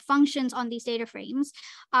like functions on these data frames,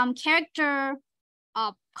 character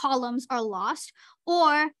columns are lost,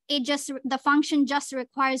 or the function just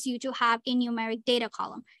requires you to have a numeric data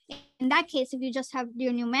column. In that case, if you just have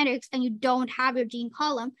your numerics and you don't have your gene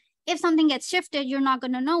column, if something gets shifted, you're not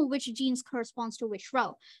going to know which genes corresponds to which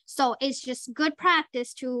row. So it's just good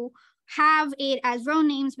practice to have it as row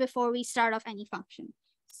names before we start off any function.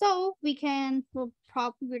 So we're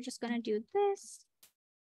just going to do this.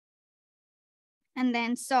 And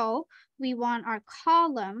then so we want our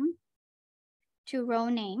column to row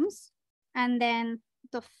names. And then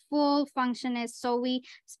the full function is, so we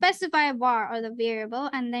specify a var or the variable,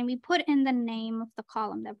 and then we put in the name of the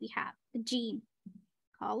column that we have, the gene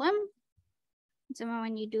column. So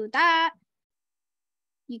when you do that,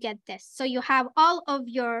 you get this. So you have all of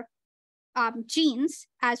your genes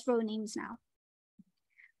as row names now.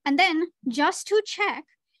 And then just to check,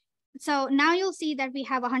 so now you'll see that we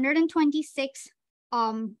have 126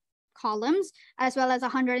 columns as well as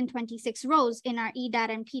 126 rows in our EDAT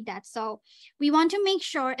and PDAT. So we want to make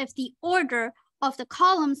sure if the order of the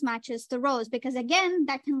columns matches the rows, because again,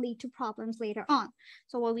 that can lead to problems later on.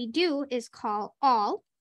 So what we do is call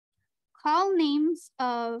names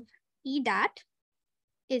of EDAT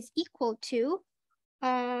is equal to,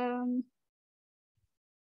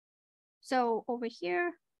 so over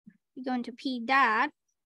here, we go into PDAT.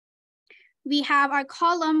 We have our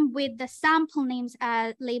column with the sample names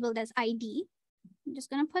labeled as ID. I'm just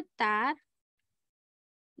going to put that,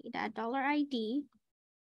 that $ID.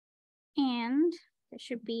 And there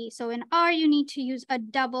should be, so in R, you need to use a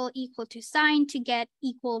double equal to sign to get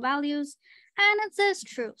equal values. And it says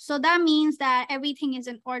true. So that means that everything is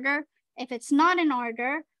in order. If it's not in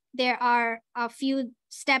order, there are a few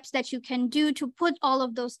steps that you can do to put all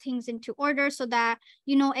of those things into order so that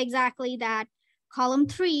you know exactly that column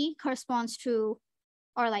 3 corresponds to,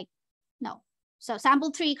 or like, no. So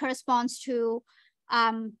sample 3 corresponds to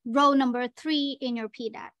row number 3 in your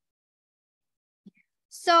PDAT.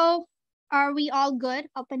 So are we all good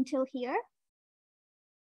up until here?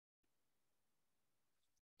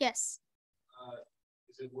 Yes.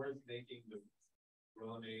 Is it worth making the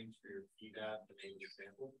row names for your PDAT the name of the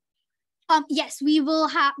sample? Yes, we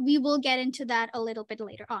will get into that a little bit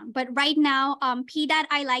later on. But right now, PDAT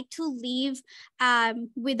I like to leave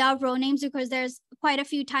without row names because there's quite a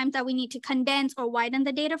few times that we need to condense or widen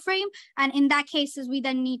the data frame. And in that cases, we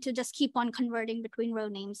then need to just keep on converting between row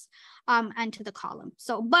names and to the column.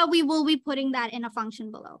 So, but we will be putting that in a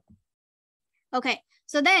function below. Okay,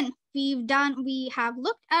 so then we have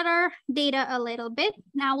looked at our data a little bit.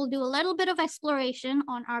 Now we'll do a little bit of exploration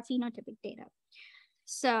on our phenotypic data.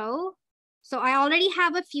 So I already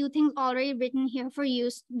have a few things already written here for you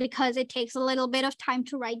because it takes a little bit of time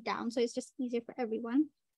to write down. So it's just easier for everyone.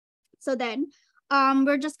 So then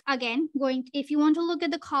we're just, again, if you want to look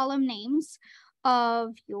at the column names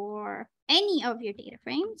of any of your data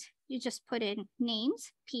frames, you just put in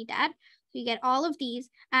names, PDAT. You get all of these.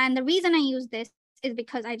 And the reason I use this is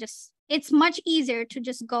because it's much easier to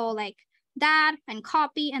just go like that and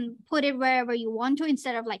copy and put it wherever you want to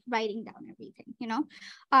instead of like writing down everything, you know?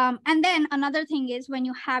 And then another thing is when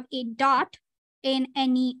you have a dot in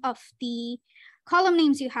any of the column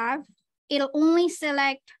names you have, it'll only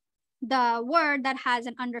select the word that has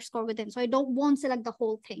an underscore within. So it won't select the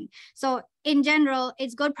whole thing. So in general,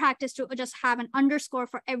 it's good practice to just have an underscore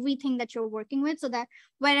for everything that you're working with so that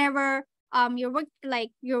whenever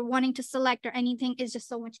you're wanting to select or anything, is just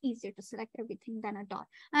so much easier to select everything than a dot.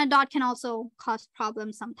 And a dot can also cause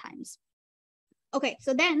problems sometimes. Okay,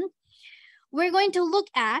 so then we're going to look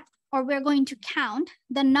at, or we're going to count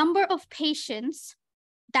the number of patients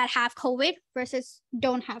that have COVID versus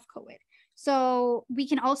don't have COVID. So we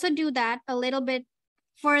can also do that a little bit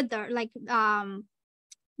further, like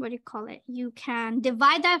what do you call it? You can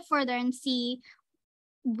divide that further and see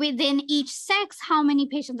within each sex how many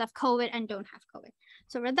patients have COVID and don't have COVID.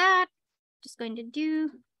 So for that, just going to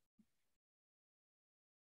do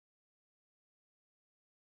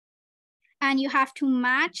and you have to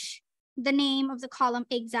match the name of the column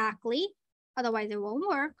exactly, otherwise it won't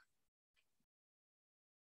work.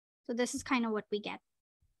 So this is kind of what we get.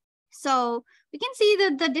 So we can see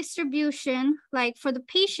that the distribution, like for the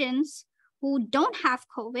patients who don't have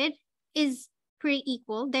COVID, is pretty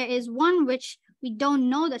equal. There is one which we don't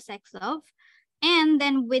know the sex of. And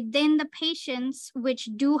then within the patients which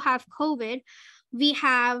do have COVID, we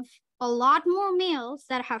have a lot more males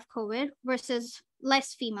that have COVID versus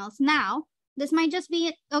less females. Now, this might just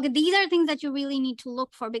be, okay, these are things that you really need to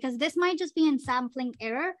look for because this might just be in sampling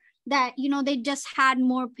error that, you know, they just had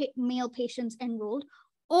more male patients enrolled,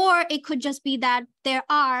 or it could just be that there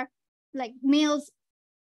are like males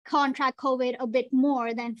contract COVID a bit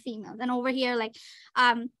more than females. And over here, like,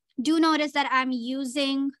 do notice that I'm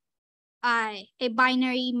using a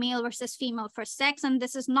binary male versus female for sex, and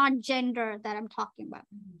this is not gender that I'm talking about.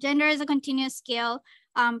 Gender is a continuous scale.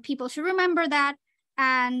 People should remember that,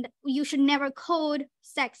 and you should never code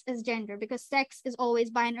sex as gender because sex is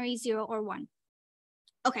always binary 0 or 1.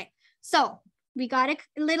 Okay, so we got a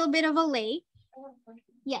little bit of a lay.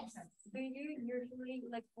 Yes. Do you usually,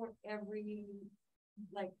 like for every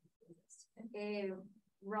like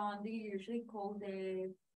run, do you usually call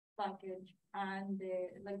the package and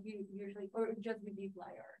like you usually, or just with the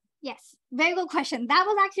flyer? Yes, very good question. That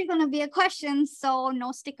was actually going to be a question, so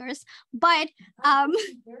no stickers. But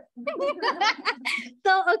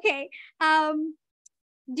so okay,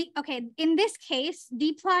 okay. In this case,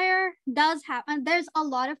 dplyr does have, and there's a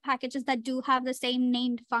lot of packages that do have the same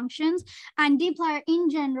named functions, and dplyr in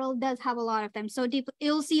general does have a lot of them. So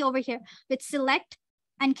you'll see over here with select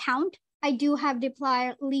and count. I do have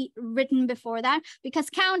dplyr written before that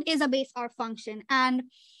because count is a base R function and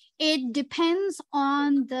it depends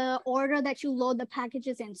on the order that you load the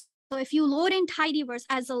packages in. So if you load in tidyverse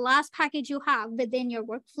as the last package you have within your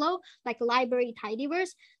workflow, like library tidyverse,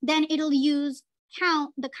 then it'll use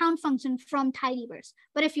the count function from tidyverse.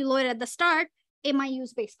 But if you load it at the start, it might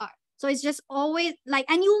use base R. So it's just always like,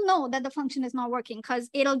 and you'll know that the function is not working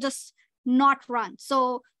because it'll just not run.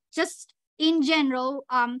 So just in general,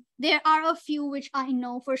 there are a few which I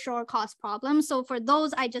know for sure cause problems. So for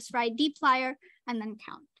those, I just write dplyr and then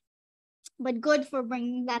count. But good for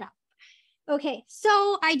bringing that up. Okay,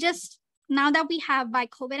 so now that we have by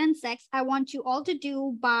COVID and sex, I want you all to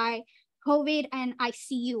do by COVID and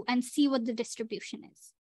ICU and see what the distribution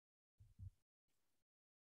is.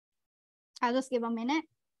 I'll just give a minute.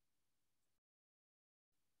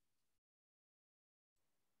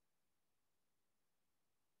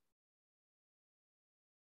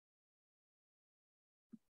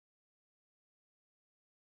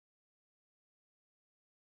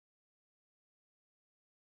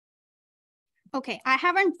 Okay, I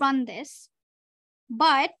haven't run this,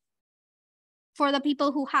 but for the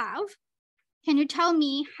people who have, can you tell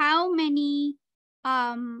me how many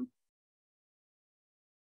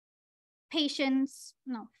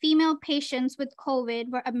female patients with COVID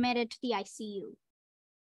were admitted to the ICU?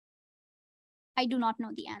 I do not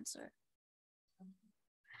know the answer.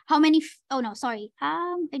 How many, oh no, sorry.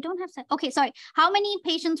 I don't have, okay, sorry. How many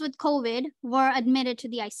patients with COVID were admitted to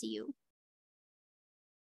the ICU?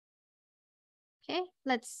 Okay,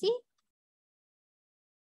 let's see.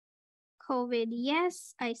 COVID,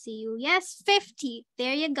 yes. ICU, yes. 50.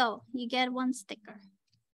 There you go. You get one sticker.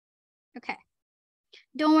 Okay.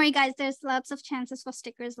 Don't worry, guys. There's lots of chances for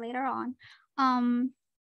stickers later on.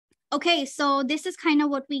 Okay, so this is kind of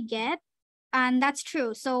what we get. And that's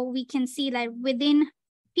true. So we can see that within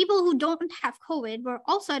people who don't have COVID were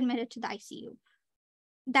also admitted to the ICU.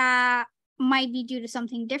 That might be due to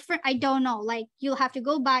something different. I don't know. Like, you'll have to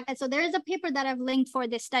go back. And so there is a paper that I've linked for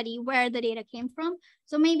this study where the data came from.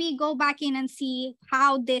 So maybe go back in and see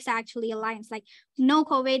how this actually aligns. Like, no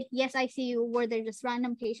COVID, yes, ICU, were there just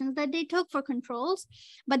random patients that they took for controls?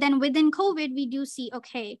 But then within COVID, we do see,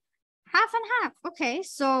 okay, half and half. Okay,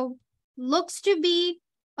 so looks to be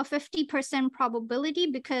a 50% probability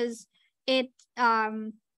because it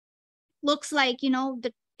looks like, you know,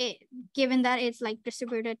 given that it's like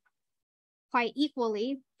distributed quite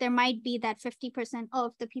equally, there might be that 50%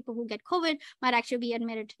 of the people who get COVID might actually be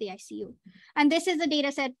admitted to the ICU. And this is a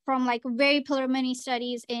data set from like very preliminary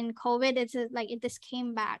studies in COVID. It's like this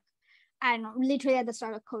came back and literally at the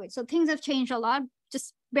start of COVID. So things have changed a lot.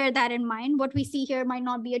 Just bear that in mind. What we see here might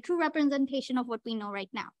not be a true representation of what we know right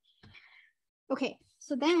now. Okay,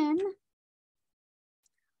 so then,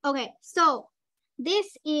 okay, so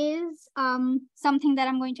this is something that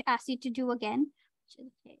I'm going to ask you to do again.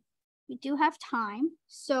 Okay. We do have time.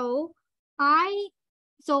 So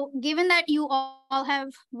given that you all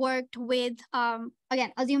have worked with,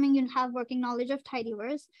 again, assuming you have working knowledge of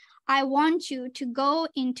tidyverse, I want you to go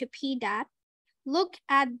into PDAT, look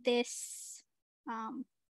at this,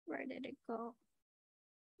 where did it go?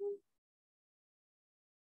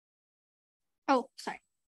 Oh, sorry,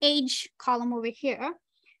 age column over here.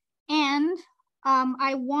 And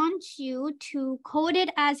I want you to code it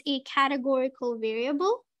as a categorical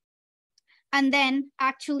variable and then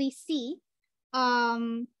actually see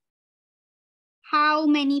how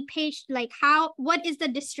many patients, what is the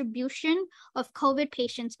distribution of COVID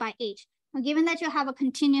patients by age? Now, given that you have a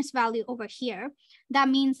continuous value over here, that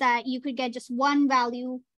means that you could get just one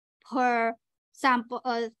value per sample,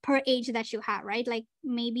 per age that you have, right? Like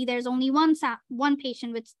maybe there's only one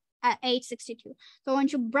patient with at age 62. So I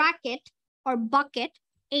want you bracket or bucket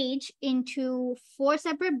age into 4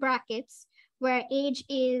 separate brackets where age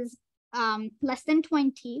is less than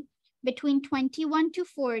 20, between 21 to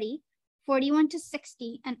 40, 41 to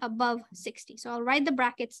 60, and above 60. So I'll write the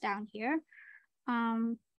brackets down here.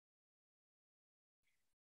 And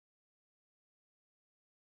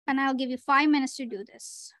I'll give you 5 minutes to do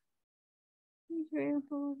this.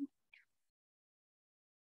 Variable.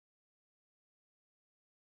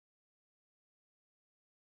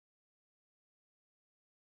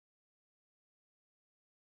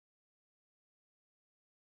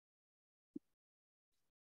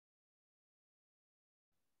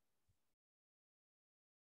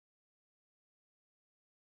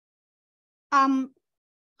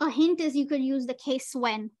 A hint is you could use the case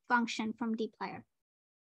when function from dplyr.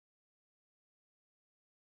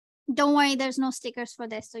 Don't worry, there's no stickers for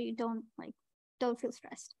this, so you don't feel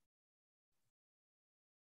stressed.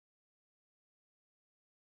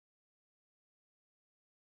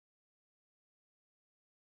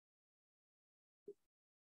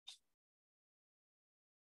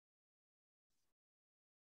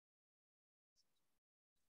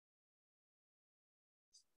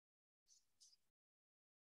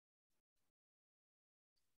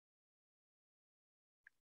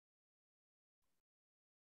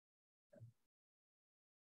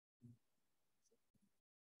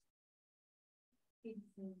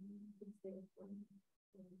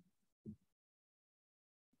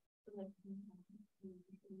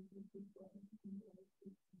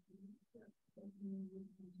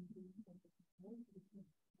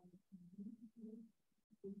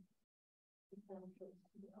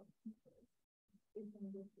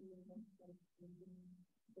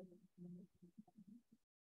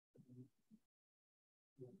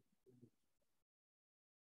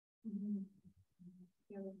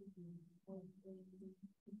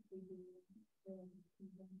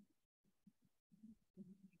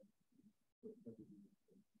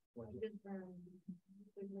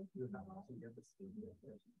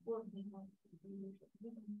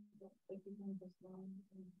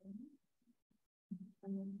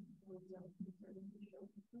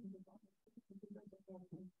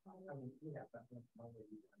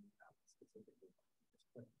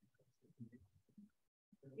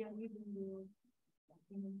 Yeah, we can do.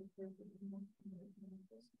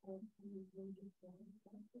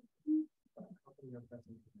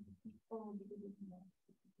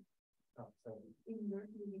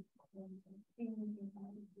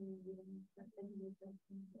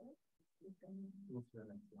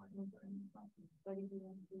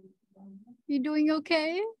 You doing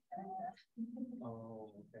okay?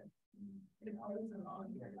 Oh, okay.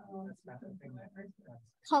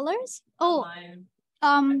 Colors? Oh,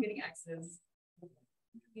 I'm getting X's.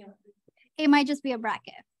 Yeah. it might just be a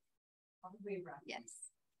bracket. Probably right.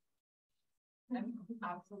 Yes. I'm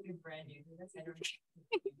absolutely brand new to this. I don't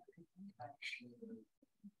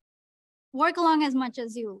Work along as much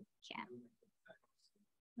as you can.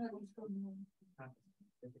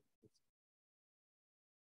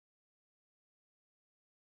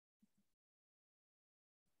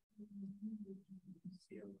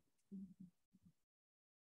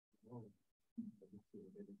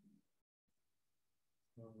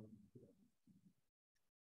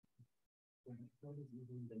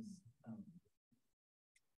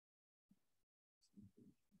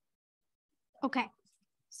 Okay,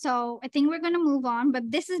 so I think we're going to move on,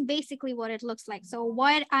 but this is basically what it looks like. So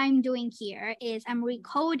what I'm doing here is I'm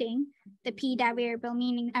recoding the PDAT variable,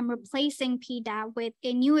 meaning I'm replacing PDAT with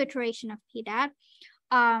a new iteration of PDAT,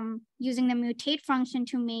 using the mutate function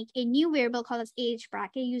to make a new variable called as age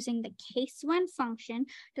bracket, using the case1 function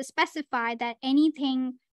to specify that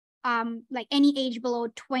anything like any age below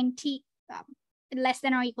 20, less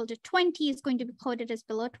than or equal to 20 is going to be coded as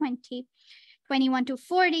below 20. 21 to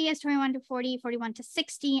 40 is 21 to 40, 41 to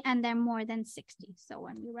 60, and then more than 60. So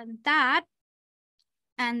when we run that,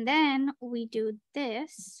 and then we do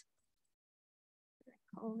this,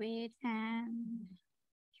 COVID and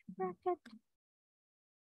bracket,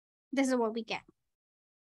 this is what we get.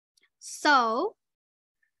 So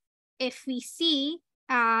if we see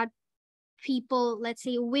people, let's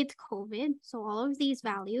say with COVID, so all of these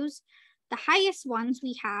values, the highest ones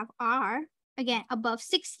we have are, again, above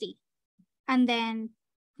 60. And then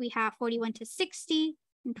we have 41 to 60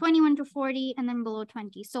 and 21 to 40 and then below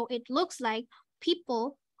 20. So it looks like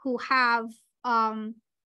people who have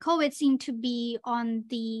COVID seem to be on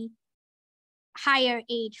the higher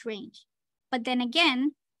age range. But then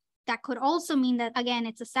again, that could also mean that, again,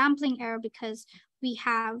 it's a sampling error because we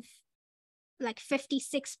have like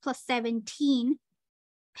 56 plus 17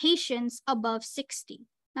 patients above 60.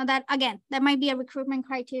 Now that, again, that might be a recruitment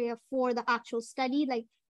criteria for the actual study. Like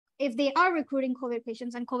if they are recruiting COVID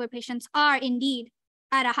patients and COVID patients are indeed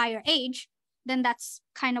at a higher age, then that's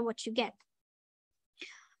kind of what you get.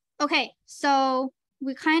 Okay, so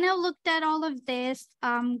we kind of looked at all of this,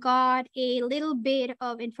 got a little bit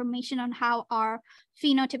of information on how our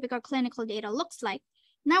phenotypic or clinical data looks like.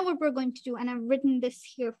 Now what we're going to do, and I've written this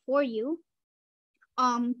here for you,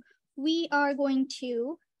 we are going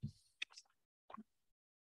to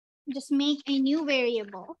just make a new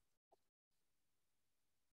variable,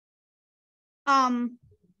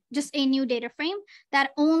 just a new data frame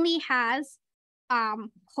that only has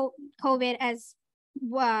COVID as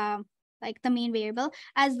like the main variable,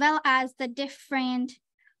 as well as the different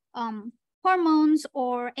hormones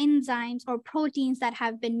or enzymes or proteins that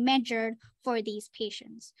have been measured for these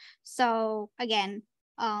patients. So again,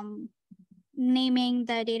 naming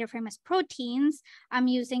the data frame as proteins, I'm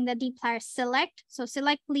using the dplyr select. So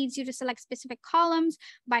select leads you to select specific columns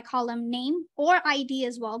by column name or ID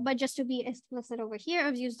as well. But just to be explicit over here,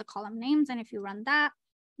 I've used the column names. And if you run that,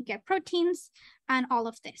 you get proteins and all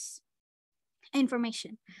of this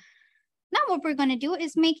information. Now what we're going to do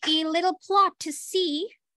is make a little plot to see,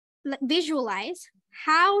 visualize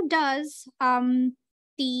how does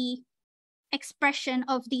the expression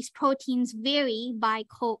of these proteins vary by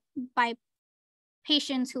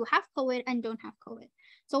patients who have COVID and don't have COVID.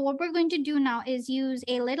 So what we're going to do now is use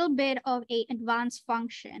a little bit of an advanced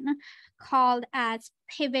function called as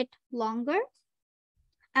pivot longer.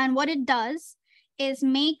 And what it does is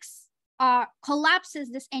makes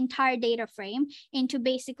collapses this entire data frame into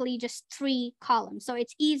basically just 3 columns. So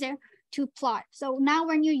it's easier to plot. So now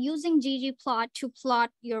when you're using ggplot to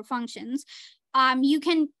plot your functions, you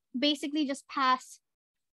can basically just pass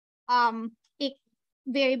a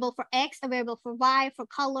variable for X, a variable for Y, for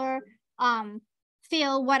color,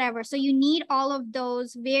 fill, whatever. So you need all of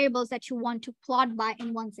those variables that you want to plot by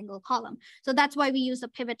in one single column. So that's why we use the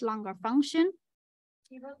pivot longer function.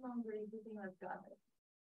 Pivot longer is the thing I've got.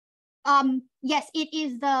 Yes, it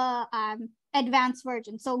is the advanced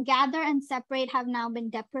version. So gather and separate have now been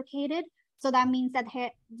deprecated. So that means that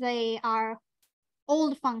they are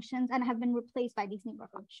old functions and have been replaced by these newer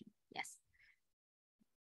functions. Yes.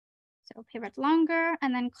 So pivot longer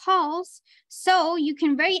and then calls. So you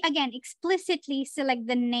can again, explicitly select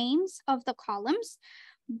the names of the columns,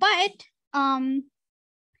 but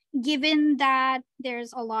given that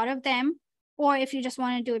there's a lot of them, or if you just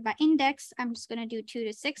want to do it by index, I'm just going to do 2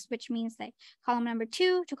 to 6, which means like column number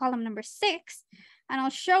 2 to column number 6. And I'll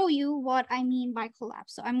show you what I mean by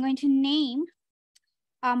collapse. So I'm going to name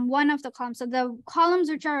one of the columns. So the columns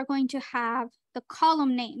which are going to have the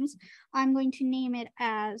column names, I'm going to name it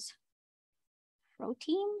as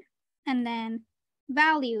protein and then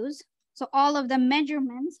values. So all of the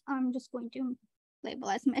measurements, I'm just going to label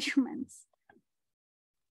as measurements.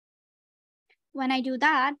 When I do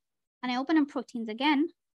that, and I open up proteins again,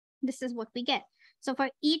 this is what we get. So for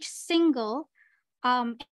each single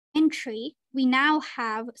entry, we now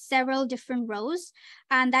have several different rows,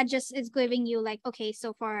 and that just is giving you like, okay,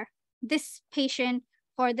 so for this patient,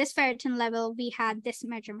 for this ferritin level, we had this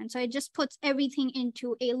measurement. So it just puts everything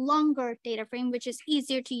into a longer data frame, which is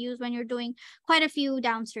easier to use when you're doing quite a few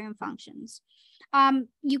downstream functions.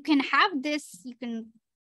 You can have this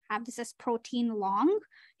as protein long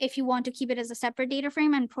if you want to keep it as a separate data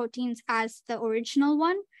frame and proteins as the original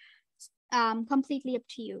one, completely up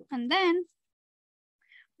to you. And then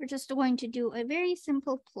we're just going to do a very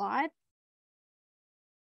simple plot.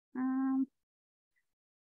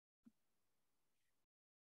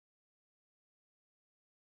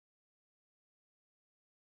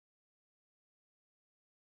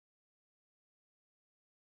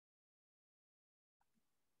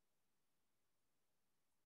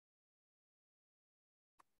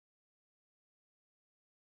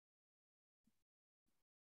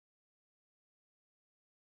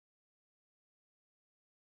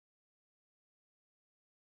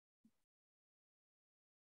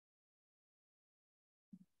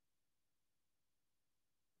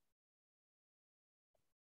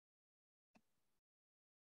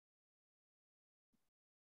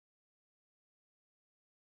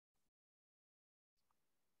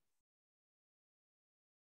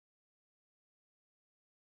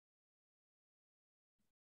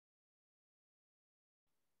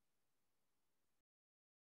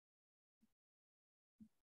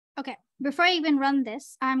 Okay, before I even run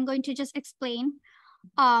this, I'm going to just explain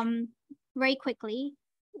very quickly.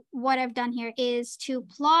 What I've done here is to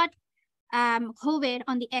plot COVID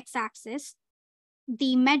on the x-axis,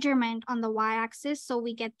 the measurement on the y-axis, so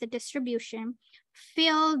we get the distribution,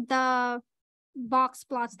 fill the box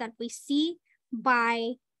plots that we see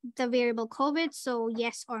by the variable COVID, so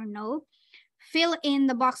yes or no, fill in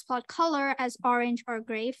the box plot color as orange or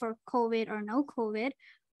gray for COVID or no COVID,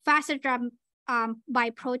 facet wrap by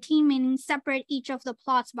protein, meaning separate each of the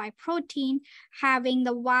plots by protein, having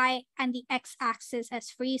the y and the x-axis as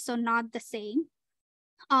free, so not the same.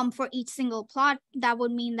 For each single plot, that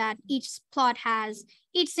would mean that each plot has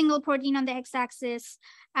each single protein on the x-axis,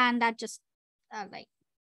 and that just like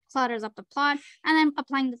clutters up the plot, and then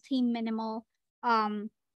applying the theme minimal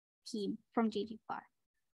theme from ggplot.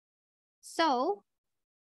 So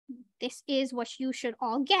this is what you should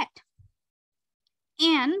all get.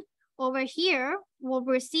 And over here, what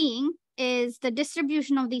we're seeing is the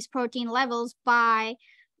distribution of these protein levels by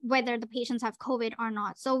whether the patients have COVID or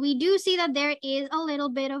not. So we do see that there is a little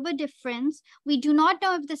bit of a difference. We do not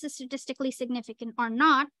know if this is statistically significant or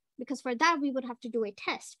not, because for that, we would have to do a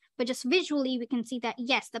test. But just visually, we can see that,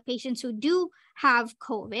 yes, the patients who do have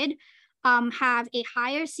COVID have a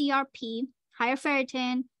higher CRP, higher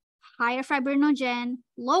ferritin, higher fibrinogen,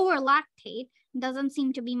 lower lactate. Doesn't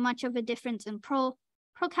seem to be much of a difference in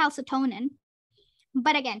procalcitonin.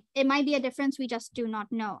 But again, it might be a difference, we just do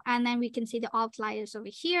not know. And then we can see the outliers over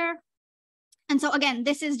here. And so again,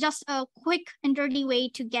 this is just a quick and dirty way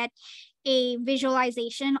to get a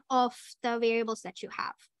visualization of the variables that you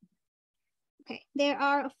have. Okay, there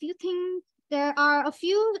are a few things, there are a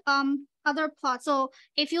few other plots. So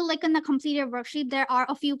if you look in the completed worksheet, there are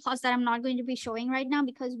a few plots that I'm not going to be showing right now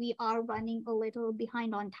because we are running a little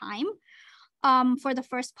behind on time for the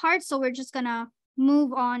first part. So we're just gonna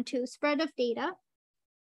move on to spread of data.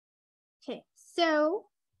 Okay, so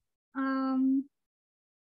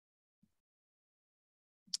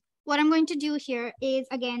what I'm going to do here is,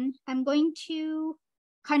 again, I'm going to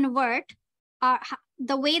convert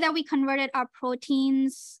the way that we converted our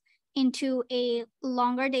proteins into a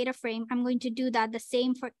longer data frame. I'm going to do that the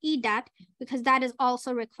same for EDAT because that is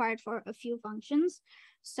also required for a few functions.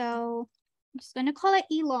 So I'm just going to call it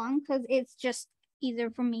elong because it's just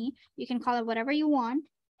easier for me. You can call it whatever you want.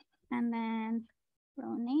 And then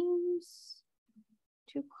row names,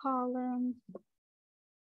 2 columns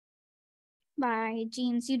by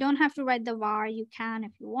genes. You don't have to write the var, you can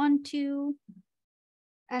if you want to.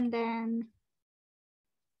 And then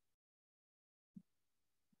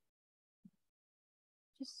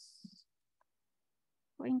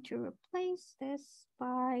going to replace this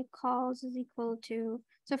by calls is equal to,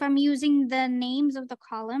 so if I'm using the names of the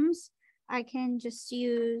columns, I can just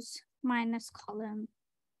use minus column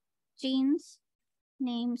genes,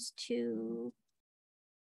 names to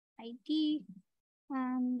ID,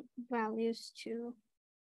 and values to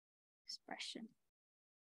expression.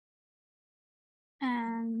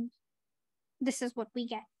 And this is what we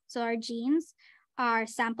get. So our genes are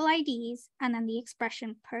sample IDs and then the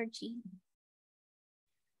expression per gene.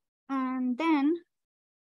 And then,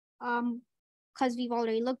 because we've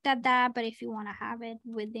already looked at that, but if you want to have it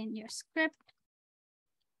within your script,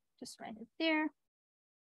 just write it there.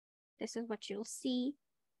 This is what you'll see.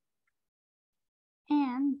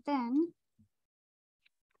 And then,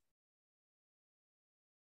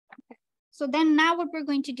 okay. So then now what we're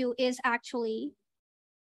going to do is actually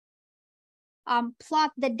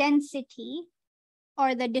plot the density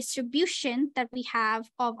or the distribution that we have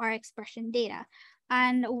of our expression data.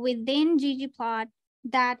 And within ggplot,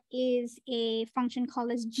 that is a function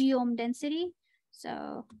called as genome density.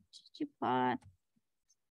 So ggplot.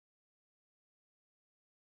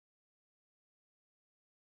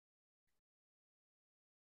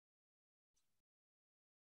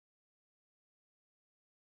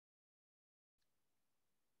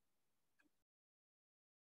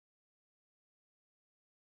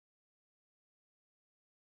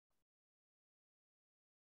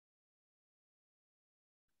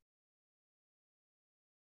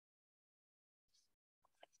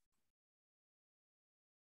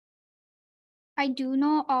 I do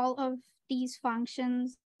know all of these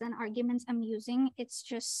functions and arguments I'm using. It's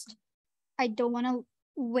just, I don't want to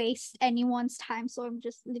waste anyone's time. So I'm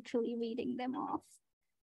just literally reading them off.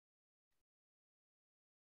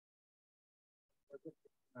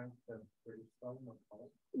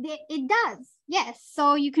 It does, yes.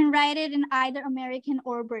 So you can write it in either American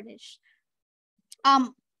or British.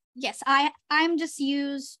 Yes, I'm just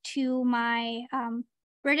used to my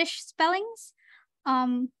British spellings.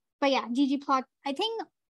 But yeah, ggplot, I think,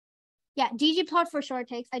 yeah, ggplot for short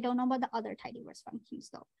takes. I don't know about the other tidyverse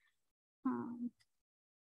functions though.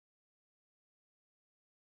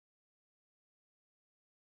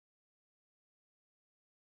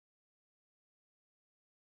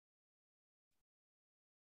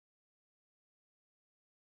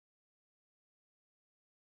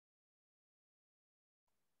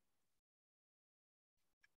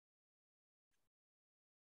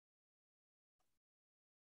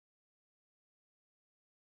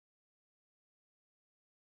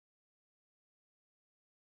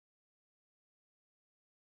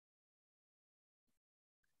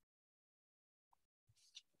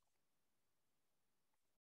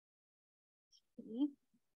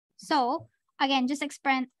 So again, just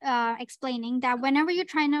explaining that whenever you're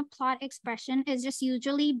trying to plot expression, it's just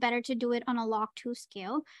usually better to do it on a log2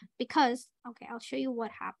 scale because, okay, I'll show you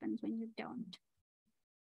what happens when you don't.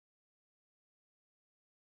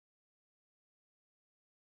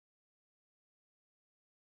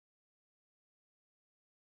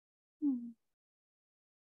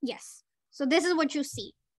 Yes, so this is what you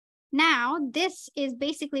see. Now, this is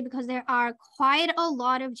basically because there are quite a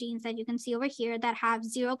lot of genes that you can see over here that have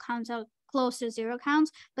zero counts of close to zero counts,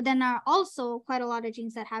 but then there are also quite a lot of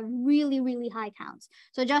genes that have really, really high counts.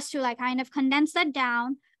 So just to like kind of condense that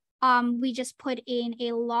down, we just put in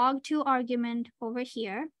a log2 argument over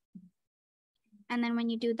here. And then when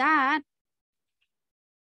you do that,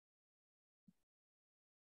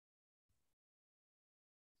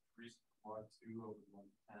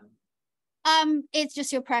 it's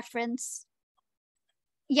just your preference.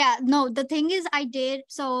 Yeah, no, the thing is I did,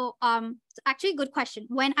 so actually good question.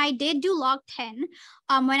 When I did do log 10,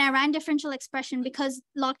 when I ran differential expression, because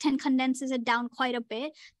log 10 condenses it down quite a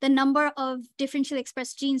bit, the number of differentially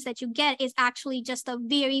expressed genes that you get is actually just a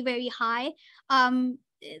very, very high,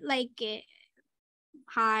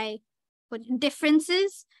 high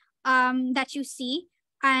differences that you see.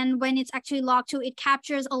 And when it's actually log 2, it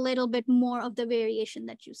captures a little bit more of the variation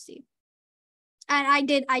that you see. And I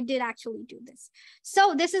did actually do this.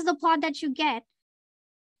 So this is the plot that you get.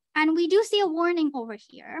 And we do see a warning over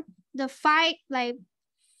here. The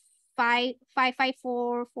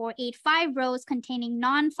 554,485 rows containing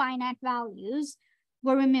non-finite values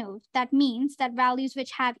were removed. That means that values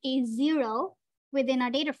which have a 0 within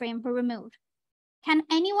our data frame were removed. Can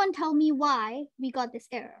anyone tell me why we got this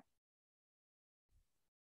error?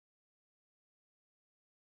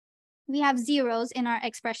 We have zeros in our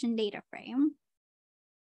expression data frame.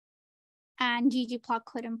 And ggplot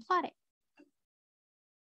couldn't plot it.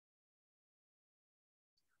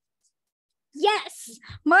 Yes,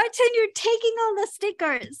 Martin, you're taking all the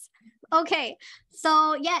stickers. Okay,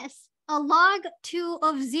 so yes, a log 2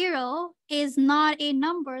 of 0 is not a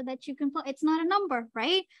number that you can plot. It's not a number,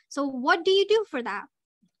 right? So what do you do for that?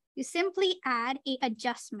 You simply add a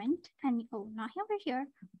adjustment and, oh, not over here,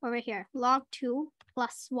 over here, log 2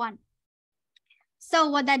 plus 1. So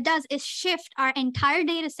what that does is shift our entire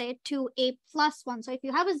data set to a plus 1. So if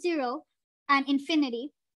you have a 0 and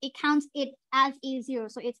infinity, it counts it as a 0.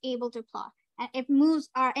 So it's able to plot. And it moves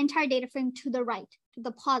our entire data frame to the right, to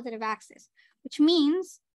the positive axis, which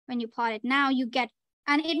means when you plot it now, you get,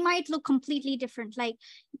 and it might look completely different. Like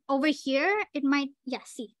over here, it might, yeah,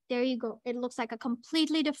 see, there you go. It looks like a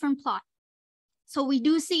completely different plot. So we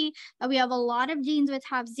do see that we have a lot of genes which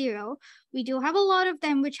have 0. We do have a lot of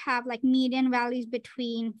them which have like median values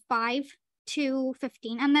between 5 to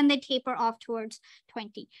 15, and then they taper off towards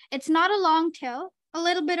 20. It's not a long tail, a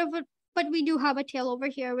little bit of a, but we do have a tail over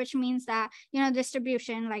here, which means that, you know,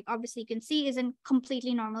 distribution, like obviously you can see, isn't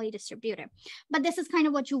completely normally distributed. But this is kind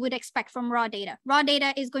of what you would expect from raw data. Raw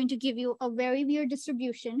data is going to give you a very weird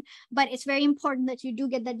distribution, but it's very important that you do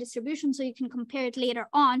get that distribution so you can compare it later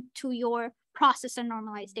on to your process and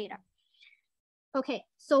normalized data. Okay,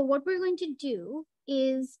 so what we're going to do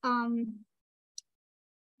is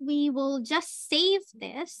we will just save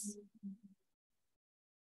this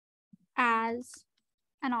as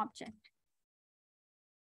an object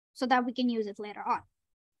so that we can use it later on.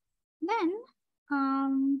 Then,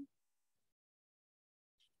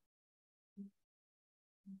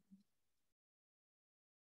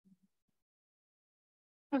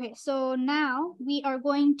 okay, so now we are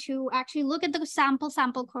going to actually look at the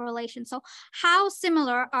sample-sample correlation. So how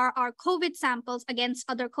similar are our COVID samples against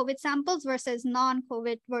other COVID samples versus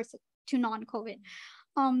non-COVID versus to non-COVID?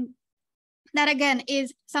 That again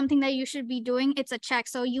is something that you should be doing. It's a check.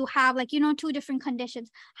 So you have like, you know, 2 different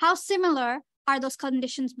conditions. How similar are those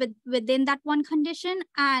conditions within that one condition?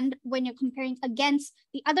 And when you're comparing against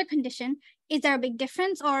the other condition, is there a big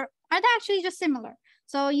difference or are they actually just similar?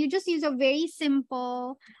 So you just use a very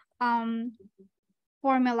simple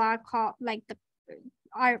formula called like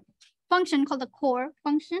our function called the core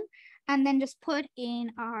function, and then just put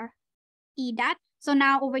in our EDAT. So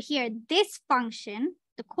now over here, this function,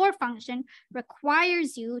 the core function,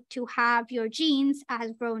 requires you to have your genes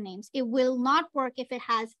as row names. It will not work if it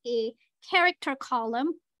has a character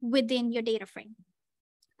column within your data frame.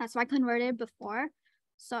 That's why I converted before.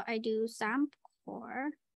 So I do samp core.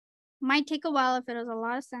 Might take a while if it has a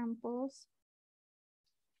lot of samples.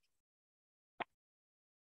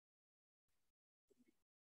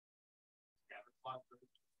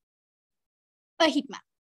 A heat map.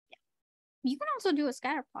 Yeah. You can also do a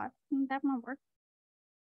scatter plot. That might work.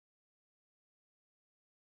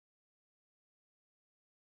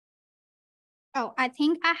 Oh, I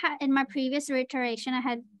think I had in my previous iteration, I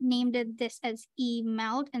had named it this as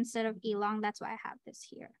emeld instead of elong. That's why I have this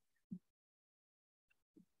here.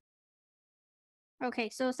 Okay,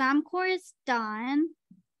 so SAMcore is done,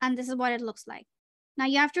 and this is what it looks like. Now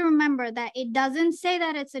you have to remember that it doesn't say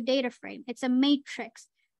that it's a data frame, it's a matrix.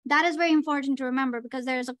 That is very important to remember because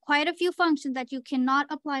there's quite a few functions that you cannot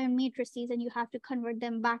apply on matrices and you have to convert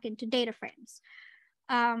them back into data frames.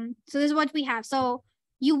 So this is what we have. So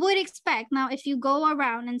you would expect now if you go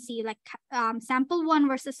around and see like sample 1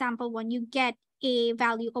 versus sample 1, you get a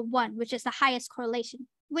value of 1, which is the highest correlation,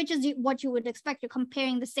 which is what you would expect. You're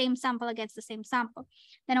comparing the same sample against the same sample.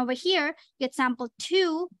 Then over here, you get sample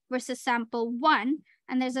 2 versus sample 1,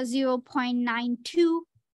 and there's a 0.92,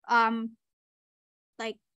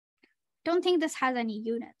 like, don't think this has any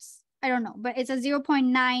units. I don't know, but it's a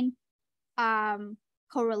 0.9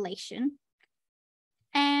 correlation.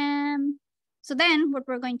 And so then what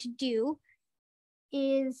we're going to do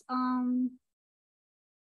is,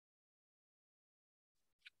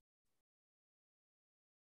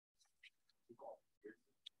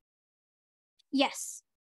 yes.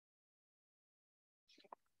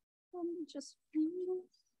 Let me just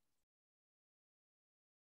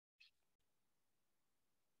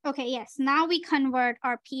okay, yes. Now we convert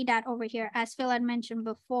our PDAT over here, as Phil had mentioned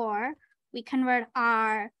before. We convert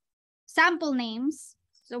our sample names,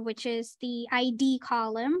 so which is the ID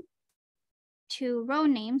column, to row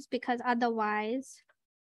names because otherwise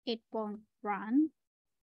it won't run.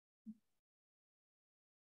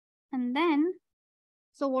 And then,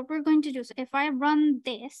 so what we're going to do, so if I run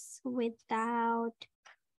this without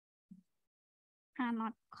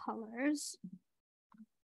not colors,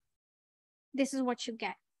 this is what you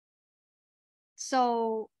get.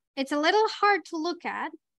 So it's a little hard to look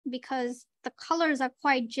at because the colors are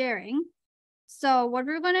quite jarring. So what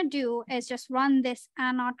we're going to do is just run this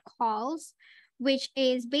anot calls, which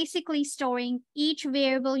is basically storing each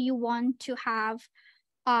variable you want to have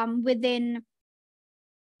within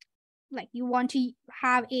like you want to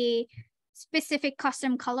have a specific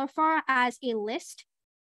custom color for as a list.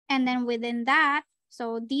 And then within that,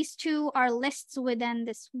 so these two are lists within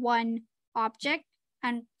this one object.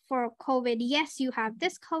 And for COVID, yes, you have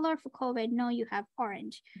this color. For COVID, no, you have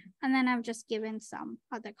orange. And then I've just given some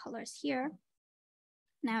other colors here.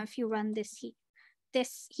 Now, if you run this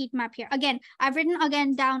heat map here, again, I've written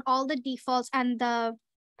again down all the defaults and the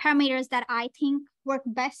parameters that I think work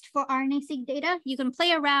best for RNA-seq data. You can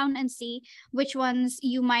play around and see which ones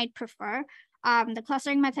you might prefer. The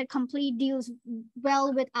clustering method complete deals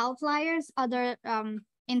well with outliers,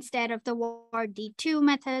 instead of the Ward D2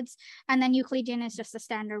 methods. And then Euclidean is just the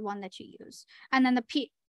standard one that you use. And then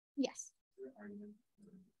yes.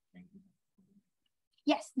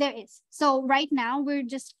 Yes, there is. So right now we're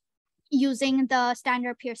just using the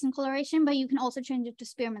standard Pearson correlation, but you can also change it to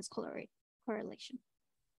Spearman's correlation.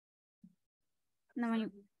 And then when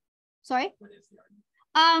you, sorry?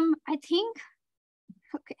 I think,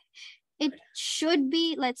 okay. It should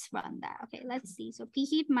be, let's run that. Okay, let's see. So P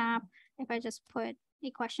heat map, if I just put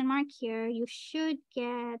a question mark here, you should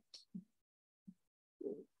get,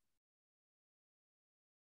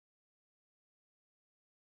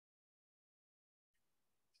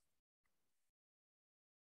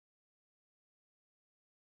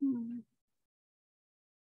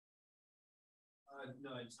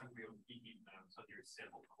 no, it's not real P heat map, so your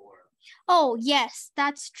sample core. Oh, yes,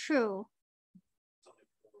 that's true.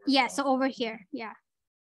 Yeah, so over here, yeah.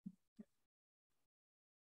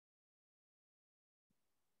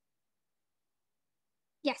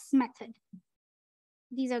 Yes, method.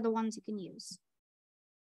 These are the ones you can use.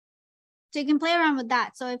 So you can play around with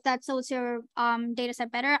that. So if that suits your data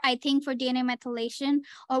set better, I think for DNA methylation,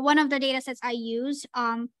 or one of the data sets I use,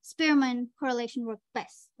 Spearman correlation worked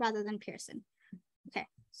best rather than Pearson. Okay,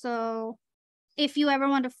 so if you ever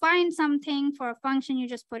want to find something for a function, you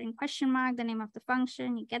just put in question mark, the name of the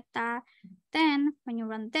function, you get that. Then when you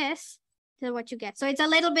run this is what you get. So it's a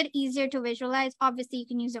little bit easier to visualize. Obviously, you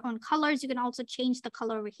can use your own colors. You can also change the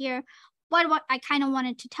color over here. But what I kind of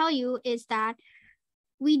wanted to tell you is that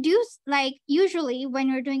we do, like, usually when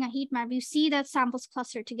you're doing a heat map, you see that samples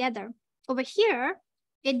cluster together. Over here,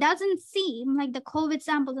 it doesn't seem like the COVID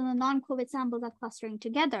samples and the non-COVID samples are clustering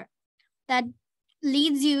together. That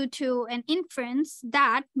leads you to an inference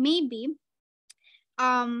that maybe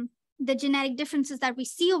the genetic differences that we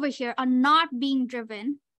see over here are not being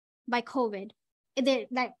driven by COVID.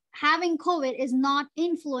 Like having COVID is not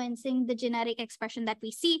influencing the genetic expression that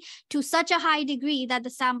we see to such a high degree that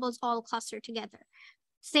the samples all cluster together.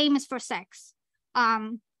 Same as for sex.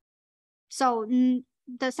 So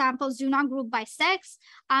the samples do not group by sex.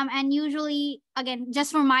 And usually, again,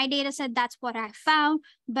 just for my data set, that's what I found.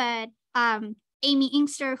 But Amy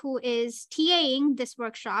Inkster, who is TAing this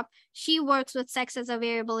workshop, she works with sex as a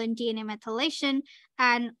variable in DNA methylation,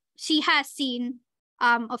 and she has seen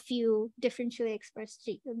a few differentially expressed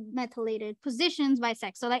methylated positions by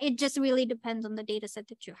sex. So like, it just really depends on the data set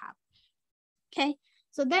that you have. Okay,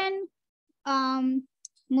 so then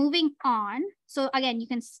moving on. So again, you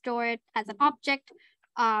can store it as an object.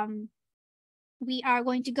 We are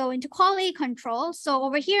going to go into quality control. So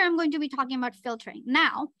over here, I'm going to be talking about filtering.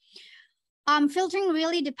 Now, filtering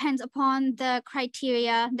really depends upon the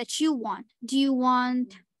criteria that you want. Do you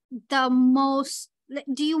want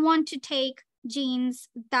to take genes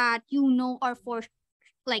that you know are for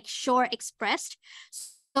like sure expressed?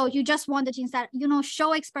 So you just want the genes that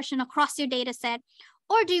show expression across your data set,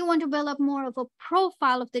 or do you want to build up more of a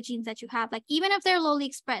profile of the genes that you have? Like even if they're lowly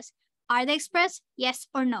expressed, are they expressed? Yes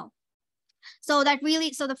or no? So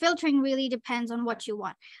the filtering really depends on what you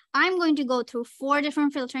want. I'm going to go through 4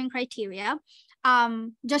 different filtering criteria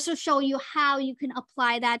just to show you how you can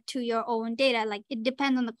apply that to your own data. Like it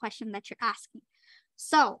depends on the question that you're asking.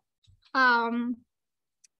 So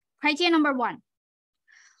criteria number 1,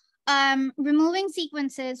 removing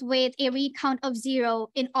sequences with a read count of 0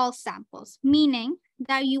 in all samples, meaning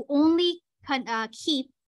that you only can keep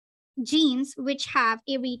genes which have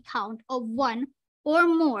a read count of 1 or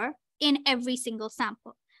more in every single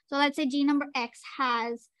sample. So let's say gene number X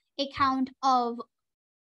has a count of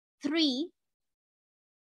 3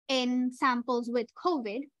 in samples with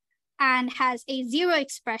COVID and has a 0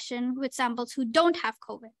 expression with samples who don't have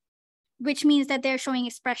COVID, which means that they're showing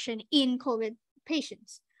expression in COVID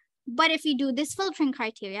patients. But if you do this filtering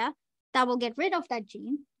criteria, that will get rid of that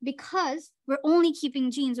gene because we're only keeping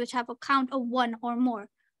genes which have a count of 1 or more.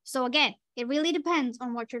 So again, it really depends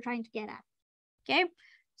on what you're trying to get at, okay?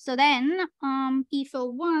 So then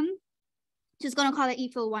eFil1, just gonna call it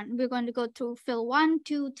eFil1. We're going to go through fill 1,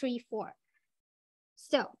 2, 3, 4.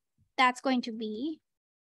 So that's going to be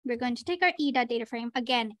we're going to take our EDAT data frame.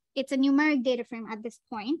 Again, it's a numeric data frame at this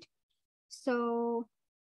point. So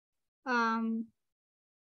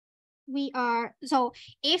so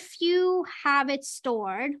if you have it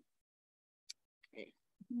stored, let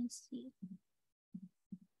me see.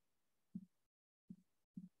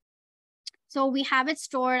 So we have it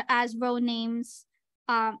stored as row names,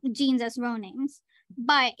 genes as row names,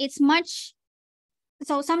 but it's much,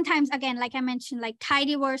 so sometimes, again, like I mentioned, like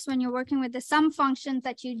tidyverse, when you're working with the sum functions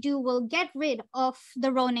that you do will get rid of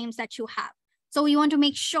the row names that you have. So we want to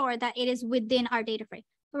make sure that it is within our data frame.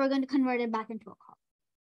 So we're going to convert it back into a column.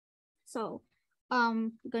 So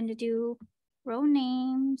we're going to do row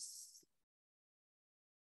names,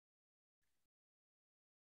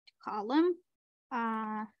 column,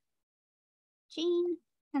 gene,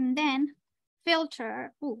 and then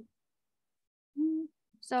filter. Ooh.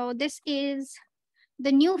 So this is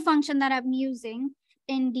the new function that I'm using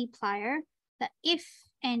in dplyr, the if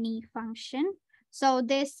any function. So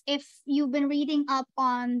this, if you've been reading up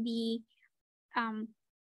on the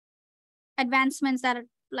advancements that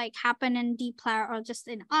like happen in dplyr or just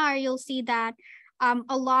in R, you'll see that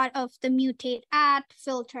a lot of the mutate at,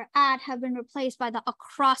 filter at have been replaced by the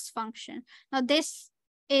across function. Now this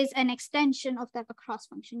is an extension of that across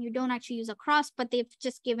function. You don't actually use across, but they've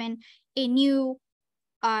just given a new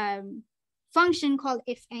function called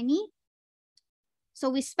if any. So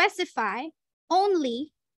we specify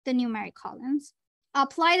only the numeric columns,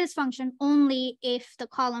 apply this function only if the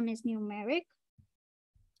column is numeric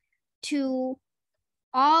to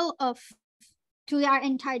all of, to our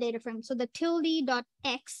entire data frame. So the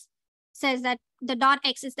tilde.x says that the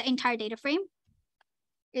 .x is the entire data frame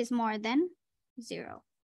is more than 0.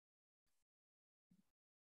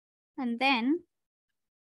 And then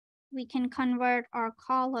we can convert our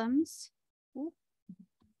columns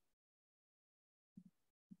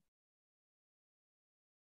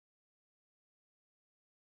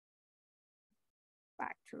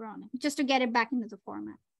back to row name, just to get it back into the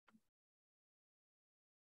format.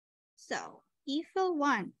 So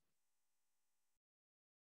efill1,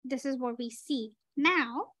 this is what we see.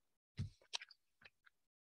 Now,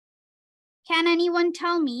 can anyone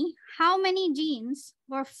tell me how many genes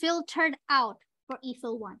were filtered out for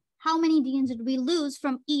efill1? How many genes did we lose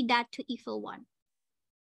from EDAT to efill1?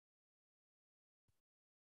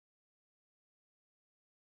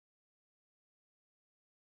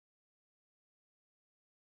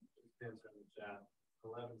 Answer in the chat,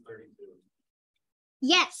 1132.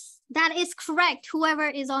 Yes, that is correct. Whoever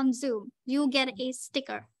is on Zoom, you get a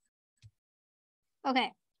sticker.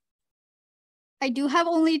 Okay. I do have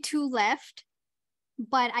only 2 left,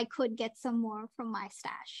 but I could get some more from my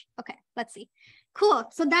stash. Okay, let's see. Cool,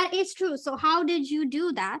 so that is true. So how did you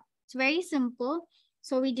do that? It's very simple.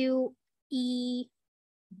 So we do efill1,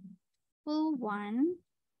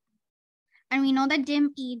 and we know that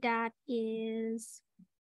dim EDAT is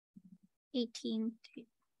 18.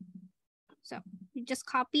 So you just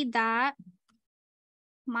copy that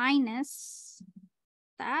minus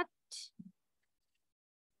that,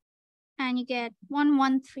 and you get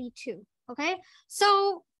 1132. Okay,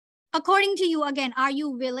 so according to you, again, are you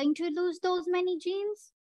willing to lose those many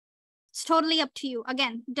genes? It's totally up to you.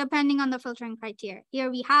 Again, depending on the filtering criteria. Here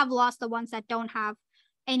we have lost the ones that don't have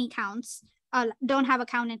any counts, don't have a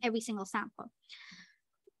count in every single sample.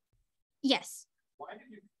 Yes. Why did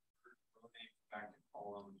you convert row names back to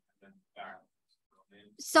columns and then back to row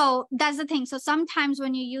names? So that's the thing. So sometimes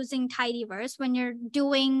when you're using tidyverse, when you're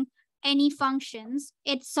doing any functions,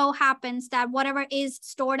 it so happens that whatever is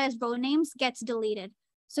stored as row names gets deleted.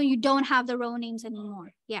 So you don't have the row names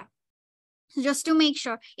anymore. Yeah. So just to make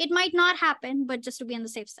sure, it might not happen, but just to be on the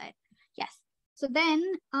safe side. Yes. So then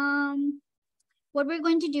what we're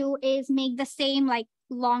going to do is make the same like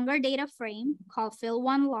longer data frame called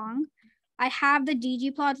fill1 long. I have the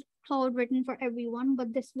ggplot code written for everyone,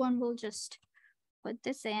 but this one will just put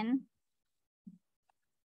this in.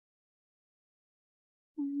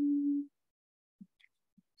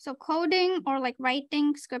 So coding or like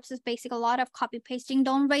writing scripts is basically a lot of copy pasting.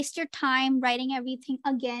 Don't waste your time writing everything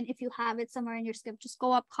again. If you have it somewhere in your script, just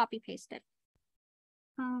go up, copy paste it.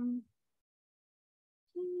 Where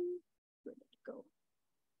did it go?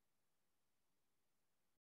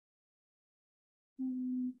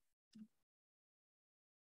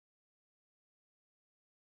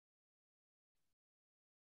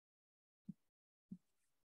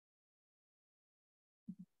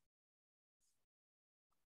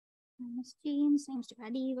 Minus genes, names to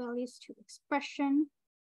ID, values to expression.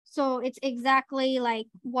 So it's exactly like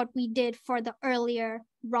what we did for the earlier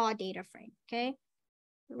raw data frame, okay?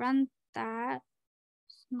 Run that,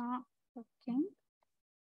 it's not working.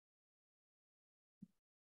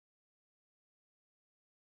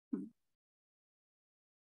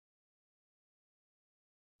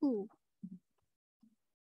 Ooh.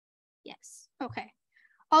 Yes, okay.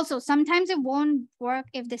 Also, sometimes it won't work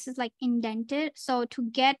if this is like indented. So to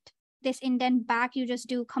get this indent back, you just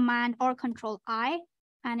do Command or Control I,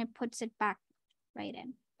 and it puts it back right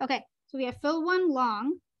in. Okay, so we have fill one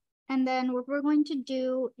long. And then what we're going to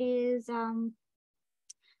do is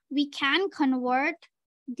we can convert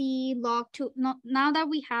the log to, now that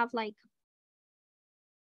we have like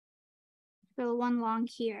fill one long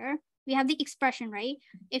here, we have the expression, right?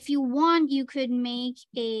 If you want, you could make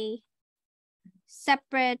a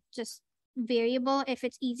separate just variable if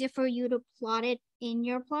it's easier for you to plot it in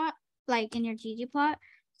your plot, like in your ggplot.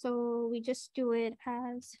 So we just do it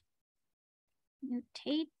as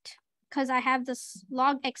mutate, because I have this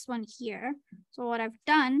log x1 here. So what I've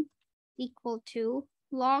done equal to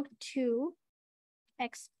log 2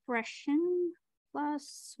 expression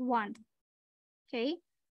plus 1. Okay,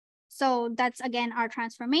 so that's again our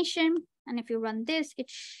transformation. And if you run this, it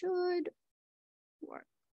should work.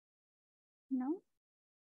 No?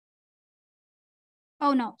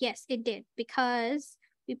 Oh no, yes, it did, because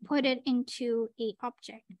we put it into a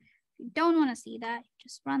object. If you don't want to see that,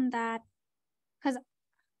 just run that, because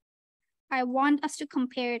I want us to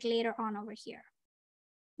compare it later on over here.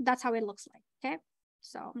 That's how it looks like, okay?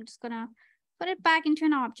 So I'm just gonna put it back into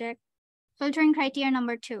an object. Filtering criteria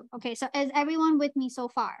number 2. Okay, so is everyone with me so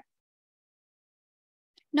far?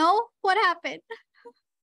 No? What happened?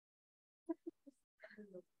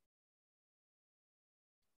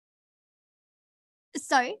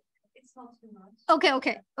 Sorry? It's not too much.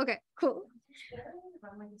 Okay, cool. Should I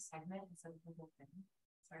run like a segment instead of the whole thing?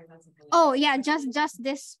 Sorry, that's a really Oh yeah, just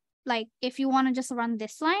this, like if you want to just run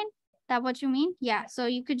this line, that what you mean? Yeah, so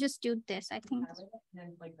you could just do this, I think. and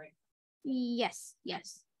then like right. Yes.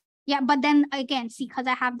 Yeah, but then again, see, because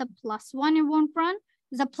I have the +1, it won't run.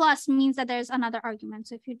 The plus means that there's another argument.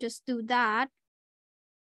 So if you just do that,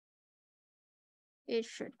 it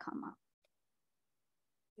should come up.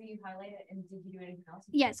 So you highlight it, and did you do anything else?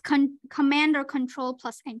 Yes, Command or Control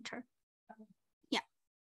plus Enter. Yeah.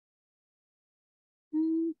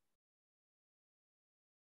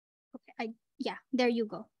 Okay, yeah, there you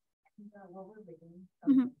go. What we're reading.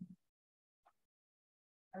 Mhm.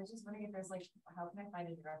 I was just wondering if there's like, how can I find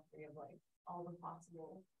a directory of like all the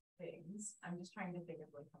possible things? I'm just trying to think of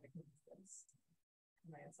like how to use this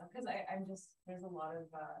stuff, because I'm just, there's a lot of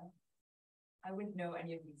I wouldn't know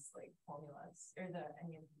any of these like formulas or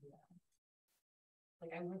any of the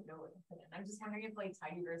like I wouldn't know what to put in. I'm just wondering if like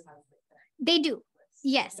Tidyverse has like that. They do. list.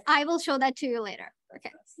 Yes, Okay. I will show that to you later.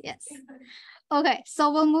 Okay, That's- yes. Okay,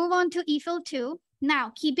 so we'll move on to eFill 2.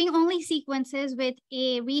 Now, keeping only sequences with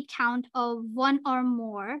a read count of 1 or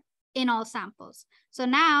more in all samples. So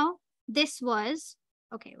now this was,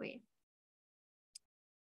 okay, wait.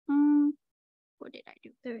 What did I do?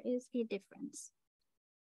 There is a difference.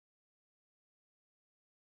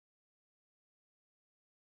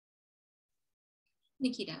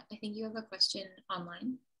 Nikita, I think you have a question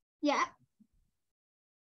online. Yeah.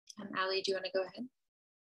 Ali, do you want to go ahead?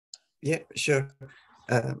 Yeah, sure.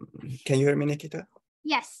 Can you hear me, Nikita?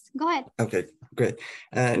 Yes, go ahead. Okay, great.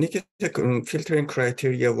 Nikita, filtering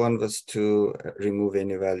criteria 1 was to remove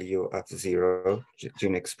any value of 0,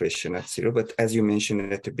 gene expression at 0. But as you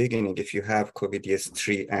mentioned at the beginning, if you have COVID yes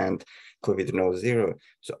 3 and COVID no 0,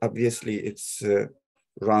 so obviously it's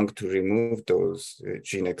wrong to remove those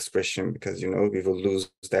gene expression, because, you know, we will lose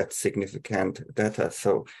that significant data.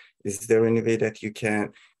 So is there any way that we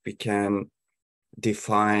can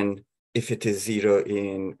define if it is 0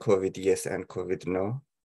 in COVID yes and COVID no?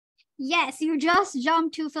 Yes, you just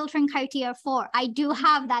jumped to filtering criteria 4. I do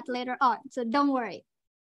have that later on, so don't worry.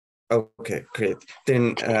 Okay, great.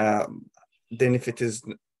 Then if it is,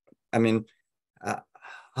 I mean,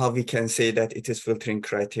 how we can say that it is filtering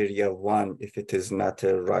criteria 1 if it is not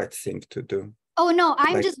a right thing to do? Oh no,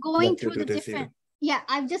 I'm Like, just going not to through do the the different. 0. Yeah,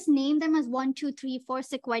 I've just named them as 1, 2, 3, 4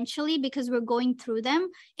 sequentially because we're going through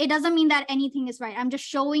them. It doesn't mean that anything is right. I'm just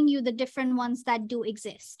showing you the different ones that do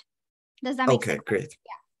exist. Does that make sense? Okay, great.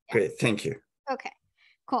 Yeah. Great, thank you. Okay,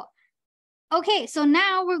 cool. Okay, so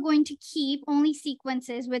now we're going to keep only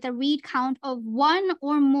sequences with a read count of 1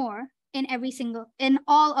 or more in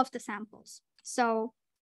all of the samples. So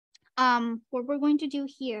what we're going to do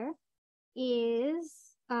here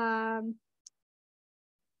is let's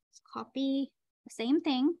copy the same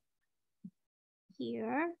thing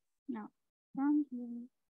here. No, from here.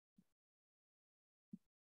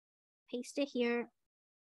 Paste it here.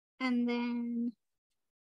 And then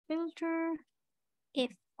filter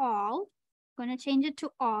if all, I'm going to change it to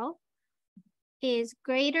all, is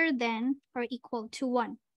greater than or equal to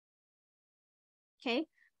 1. Okay,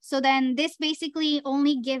 so then this basically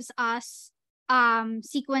only gives us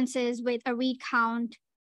sequences with a read count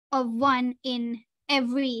of 1 in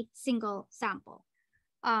every single sample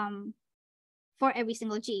for every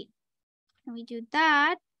single gene. And we do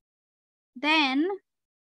that. Then,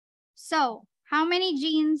 so how many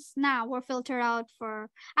genes now were filtered out for?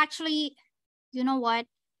 Actually, you know what?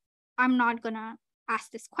 I'm not gonna ask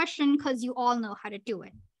this question because you all know how to do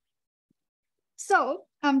it. So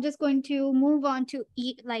I'm just going to move on to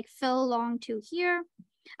fill along to here.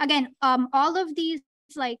 Again, all of these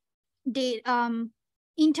like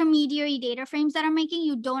intermediary data frames that I'm making,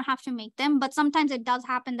 you don't have to make them, but sometimes it does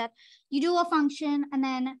happen that you do a function and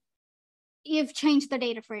then you've changed the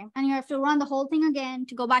data frame and you have to run the whole thing again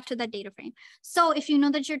to go back to that data frame. So if you know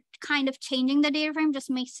that you're kind of changing the data frame, just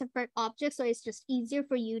make separate objects so it's just easier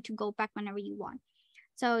for you to go back whenever you want.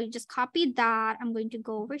 So you just copy that. I'm going to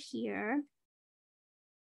go over here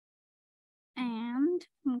and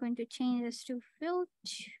I'm going to change this to fill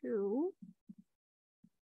 2.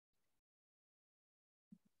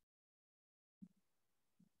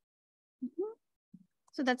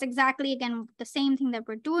 So that's exactly, again, the same thing that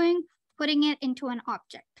we're doing, putting it into an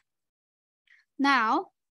object. Now,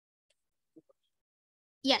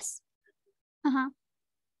 yes. Is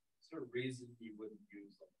there a reason you wouldn't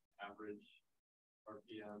use like average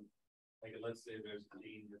RPM? Like let's say there's a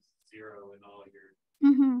gene that's 0 in all your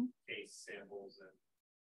case samples and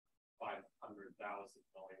 500,000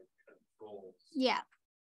 all your controls. Yeah.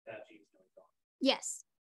 That gene's going to go. Yes.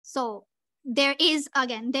 So there is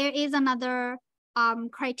another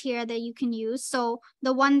criteria that you can use. So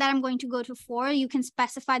the one that I'm going to go to for, you can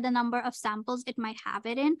specify the number of samples it might have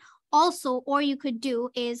it in. Also, or you could do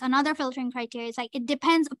is another filtering criteria. It's like, it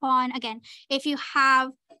depends upon, again, if you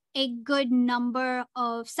have a good number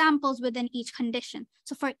of samples within each condition.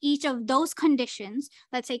 So for each of those conditions,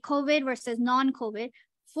 let's say COVID versus non-COVID,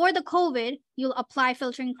 for the COVID, you'll apply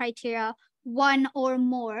filtering criteria 1 or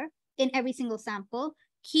more in every single sample,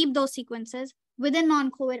 keep those sequences. Within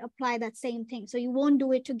non-COVID, apply that same thing. So you won't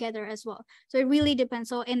do it together as well. So it really depends.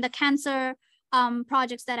 So in the cancer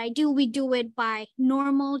projects that I do, we do it by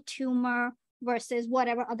normal, tumor, versus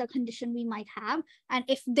whatever other condition we might have. And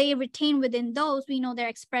if they retain within those, we know they're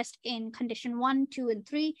expressed in condition 1, 2, and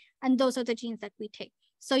 3, and those are the genes that we take.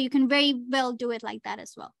 So you can very well do it like that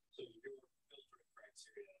as well. So your filtering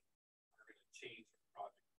criteria are going to change your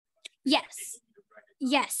project. Yes.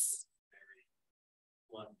 Yes. Very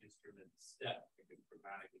one instrument step that can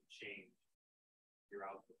dramatically change your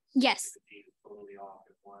output. Yes. If the gene is totally off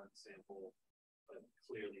in one sample, but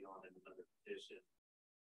clearly on in another condition,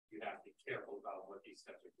 you have to be careful about what these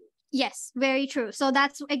steps are doing. Yes, very true. So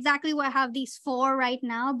that's exactly why I have these 4 right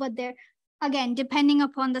now, but they're, again, depending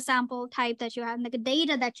upon the sample type that you have and the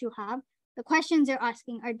data that you have, the questions you're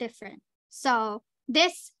asking are different. So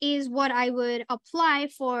this is what I would apply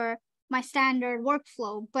for my standard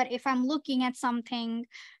workflow. But if I'm looking at something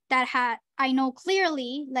that I know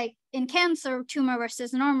clearly, like in cancer, tumor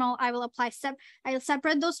versus normal, I will apply I'll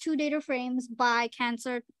separate those 2 data frames by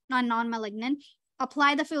cancer and non-malignant,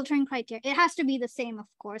 apply the filtering criteria. It has to be the same, of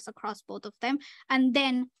course, across both of them, and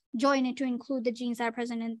then join it to include the genes that are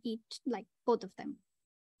present in each, like both of them.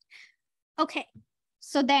 Okay,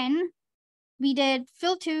 so then we did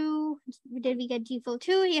fill 2. Did we get G fill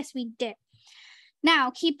 2? Yes, we did.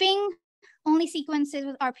 Now, keeping only sequences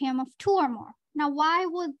with RPM of 2 or more. Now, why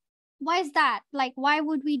is that? Like, why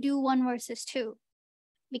would we do 1 versus 2?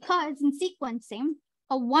 Because in sequencing,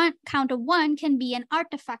 a count of 1 can be an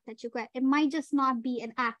artifact that you get. It might just not be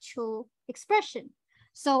an actual expression.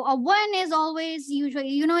 So a 1 is always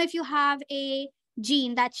usually, if you have a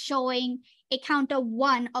gene that's showing a count of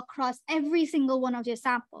 1 across every single one of your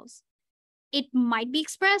samples, it might be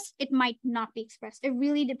expressed, it might not be expressed. It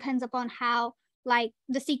really depends upon how like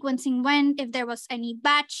the sequencing went. If there was any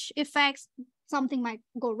batch effects, something might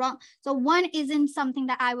go wrong. So 1 isn't something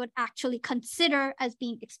that I would actually consider as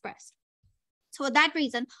being expressed. So for that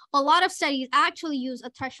reason, a lot of studies actually use a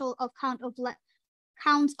threshold of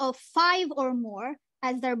counts of 5 or more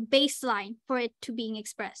as their baseline for it to being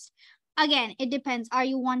expressed. Again, it depends. Are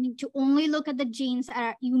you wanting to only look at the genes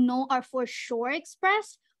that are for sure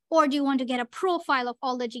expressed, or do you want to get a profile of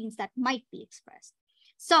all the genes that might be expressed?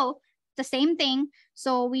 So the same thing.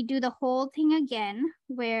 So we do the whole thing again,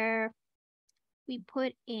 where we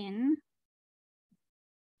put in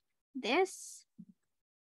this.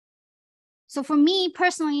 So for me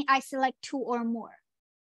personally, I select 2 or more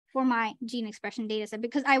for my gene expression data set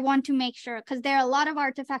because I want to make sure, because there are a lot of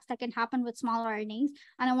artifacts that can happen with smaller RNAs,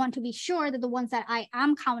 and I want to be sure that the ones that I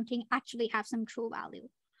am counting actually have some true value.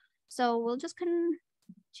 So we'll just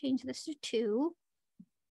change this to 2.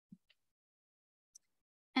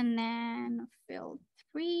 And then fill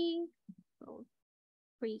 3. So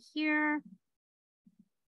 3 here.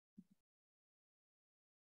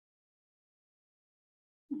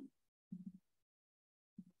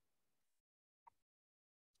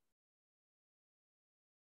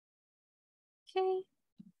 Okay.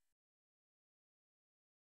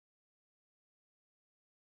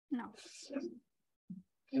 No.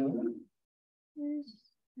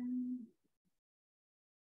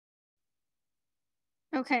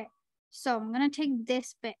 Okay, so I'm gonna take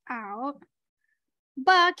this bit out.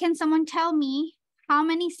 But can someone tell me how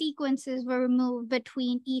many sequences were removed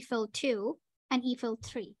between EFIL 2 and EFIL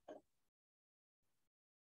 3?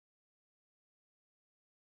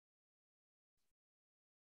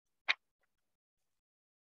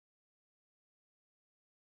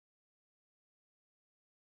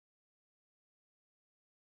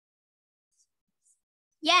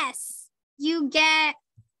 Yes, you get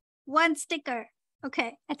 1 sticker.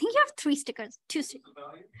 Okay, I think you have 3 stickers, 2 stickers.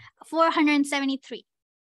 473.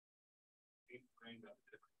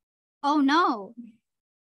 Oh no.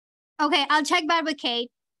 Okay, I'll check back with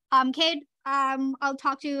Kate. Kate, I'll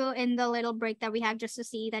talk to you in the little break that we have just to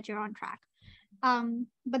see that you're on track.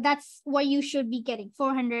 But that's what you should be getting,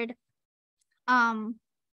 400 and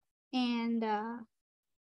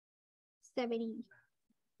 70.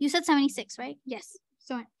 You said 76, right? Yes.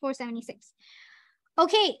 So 476.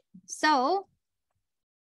 Okay, so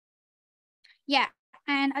yeah,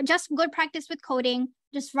 and just good practice with coding.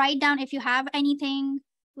 Just write down if you have anything,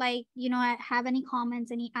 like, you know, have any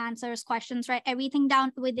comments, any answers, questions, write everything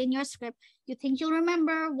down within your script. You think you'll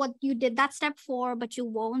remember what you did that step for, but you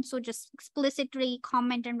won't. So just explicitly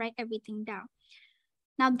comment and write everything down.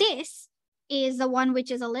 Now this is the one which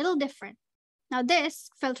is a little different. Now this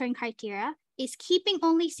filtering criteria is keeping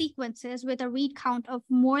only sequences with a read count of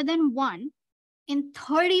more than 1 in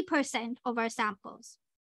 30% of our samples.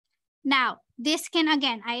 Now, this can,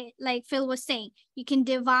 again, like Phil was saying, you can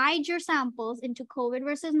divide your samples into COVID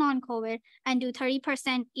versus non-COVID and do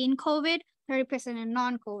 30% in COVID, 30% in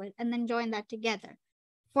non-COVID, and then join that together.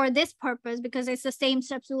 For this purpose, because it's the same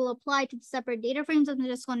steps will apply to the separate data frames, I'm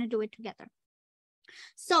just going to do it together.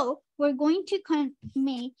 So we're going to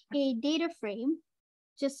make a data frame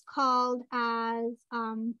just called as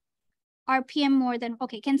RPM more than,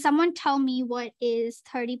 okay, can someone tell me what is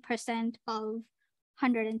 30% of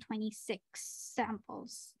 126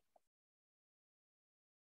 samples?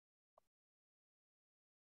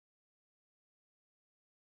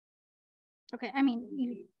 Okay, I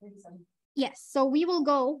mean, yes, so we will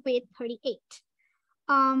go with 38.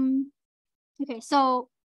 Okay, so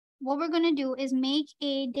what we're going to do is make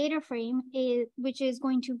a data frame which is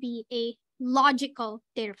going to be a logical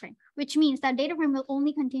data frame, which means that data frame will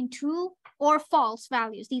only contain true or false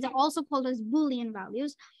values. These are also called as Boolean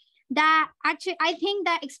values. That actually, I think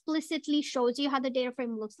that explicitly shows you how the data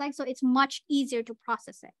frame looks like, so it's much easier to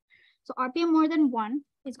process it. So RPM more than 1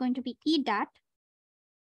 is going to be EDAT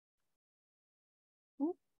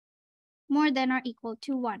more than or equal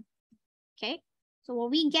to 1. Okay, so what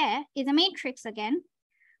we get is a matrix again,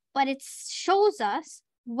 but it shows us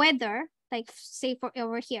whether, like say for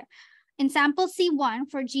over here, in sample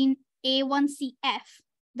C1 for gene A1CF,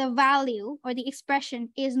 the value or the expression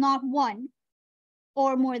is not 1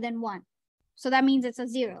 or more than 1. So that means it's a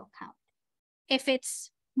 0 count. If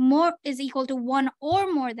it's more is equal to 1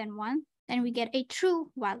 or more than 1, then we get a true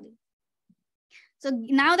value. So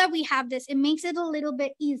now that we have this, it makes it a little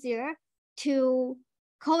bit easier to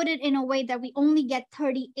code it in a way that we only get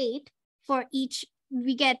 38 for each.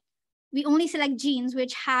 We only select genes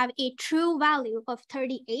which have a true value of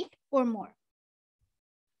 38 or more.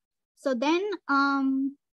 So then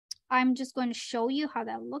I'm just going to show you how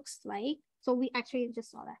that looks like. So we actually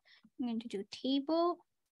just saw that. I'm going to do table,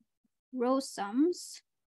 row sums.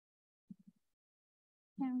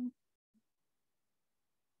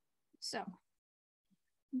 So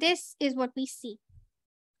this is what we see.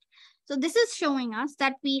 So this is showing us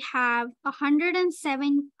that we have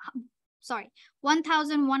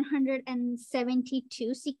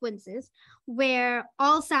 1,172 sequences where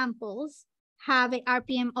all samples have an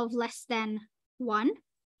RPM of less than 1.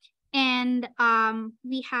 And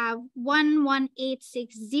we have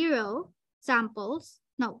 11860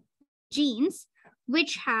 genes,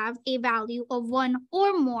 which have a value of 1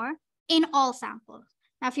 or more in all samples.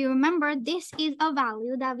 Now, if you remember, this is a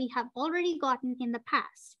value that we have already gotten in the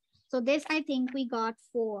past. So this, I think we got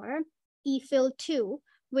for EFIL 2,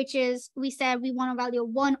 which is, we said we want a value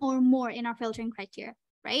of 1 or more in our filtering criteria,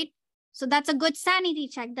 right? So that's a good sanity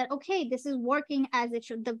check that, okay, this is working as it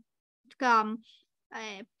should. The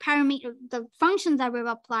parameter, the functions that we've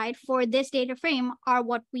applied for this data frame are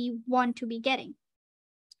what we want to be getting.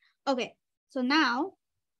 Okay, so now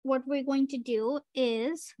what we're going to do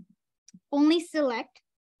is only select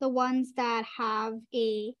the ones that have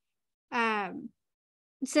a,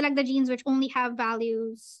 select the genes which only have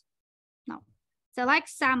values, no, select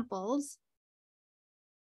samples.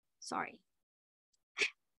 Sorry.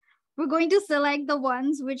 We're going to select the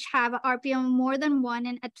ones which have RPM more than 1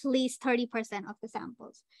 in at least 30% of the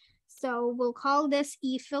samples. So we'll call this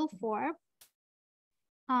eFil4.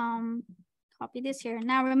 Copy this here.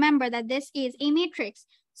 Now remember that this is a matrix,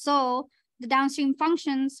 so the downstream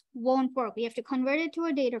functions won't work. We have to convert it to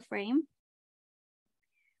a data frame.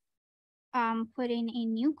 Put in a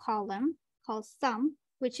new column called sum,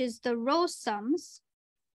 which is the row sums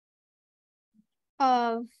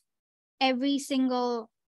of every single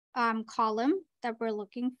column that we're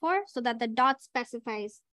looking for, so that the dot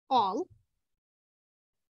specifies all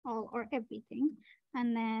or everything.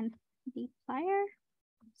 And then dplyr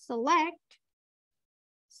select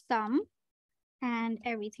sum and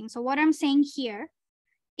everything. So what I'm saying here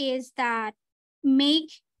is that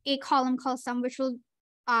make a column called sum, which will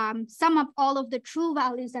sum up all of the true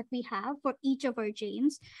values that we have for each of our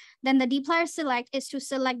genes. Then the dplyr select is to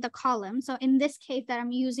select the column. So in this case that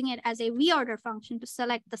I'm using it as a reorder function to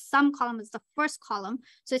select the sum column as the first column.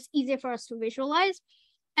 So it's easier for us to visualize.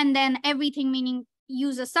 And then everything, meaning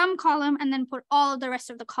use a sum column and then put all of the rest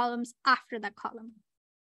of the columns after that column.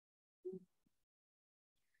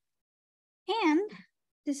 And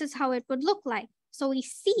this is how it would look like. So we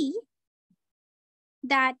see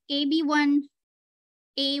that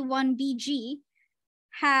AB1A1BG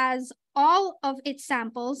has all of its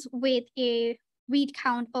samples with a read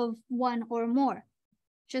count of 1 or more,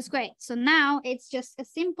 which is great. So now it's just a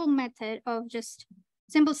simple method of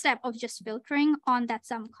simple step of just filtering on that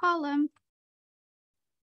sum column.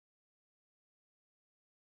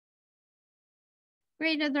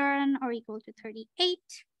 Greater than or equal to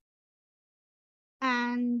 38.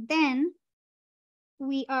 And then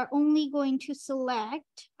we are only going to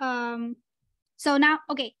select, so now,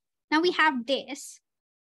 okay, now we have this.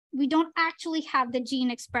 We don't actually have the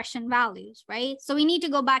gene expression values, right? So we need to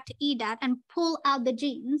go back to EDAT and pull out the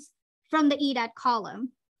genes from the EDAT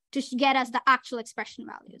column to get us the actual expression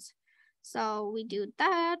values. So we do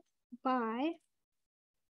that by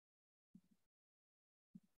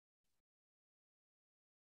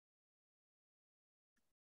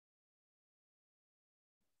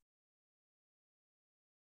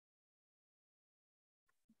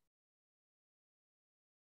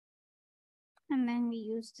and then we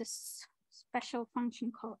use this special function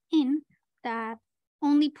called in that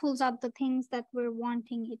only pulls out the things that we're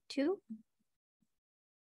wanting it to.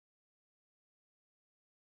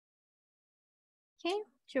 Okay,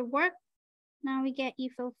 should work. Now we get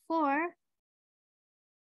eFil4.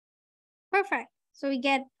 Perfect. So we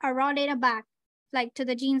get our raw data back, like to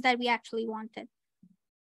the genes that we actually wanted.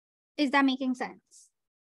 Is that making sense?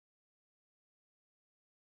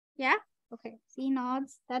 Yeah? Okay, see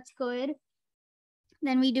nods, that's good.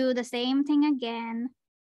 Then we do the same thing again.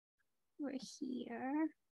 We're here.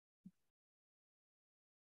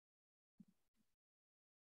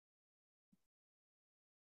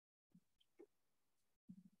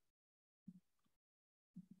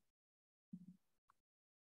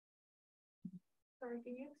 Sorry,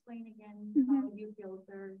 can you explain again how you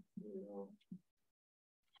filter?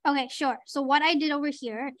 Okay, sure. So what I did over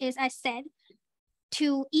here is I said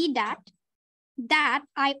to EDAT that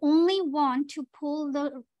I only want to pull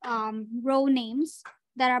the row names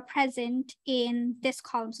that are present in this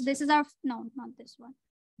column. So this is our, no, not this one.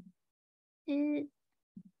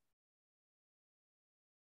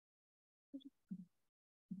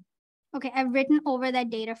 Okay, I've written over that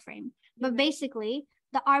data frame, but basically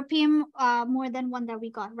the RPM more than 1 that we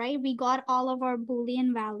got, right? We got all of our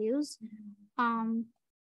Boolean values.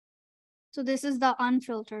 So this is the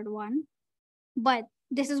unfiltered one, but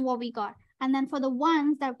this is what we got. And then for the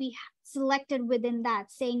ones that we selected within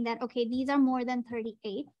that, saying that, okay, these are more than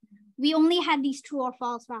 38, we only had these true or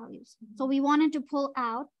false values. So we wanted to pull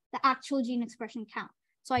out the actual gene expression count.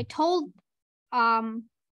 So I told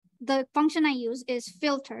the function I use is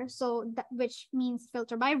filter, so that, which means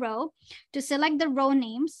filter by row, to select the row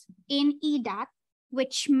names in EDAT,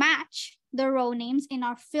 which match the row names in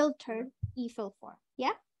our filtered eFil4.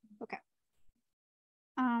 Yeah, okay.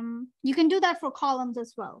 You can do that for columns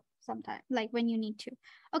as well sometimes, like when you need to.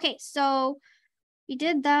 Okay, so we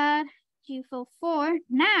did that, eFil4.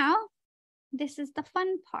 Now, this is the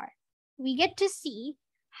fun part. We get to see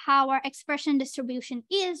how our expression distribution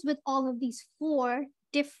is with all of these 4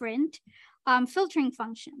 different filtering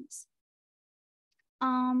functions.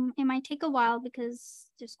 It might take a while because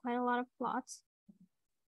there's quite a lot of plots.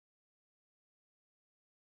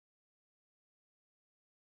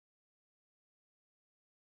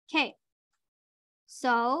 Okay,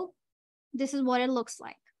 so this is what it looks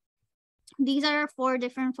like. These are 4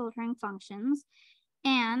 different filtering functions.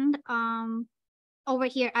 And over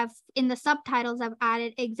here, in the subtitles, I've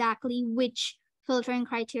added exactly which filtering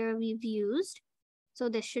criteria we've used. So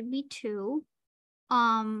this should be 2.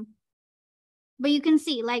 But you can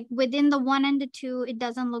see, like, within the 1 and the 2, it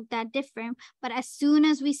doesn't look that different. But as soon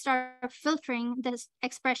as we start filtering, this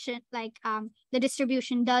expression, like the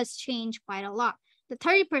distribution does change quite a lot. The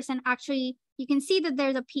 30% actually, you can see that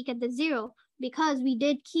there's a peak at the 0 because we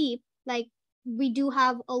did keep, like, we do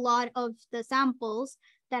have a lot of the samples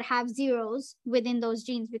that have zeros within those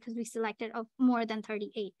genes because we selected of more than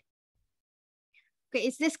 38. Okay,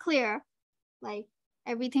 is this clear? Like,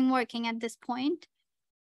 everything working at this point?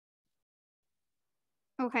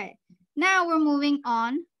 Okay, now we're moving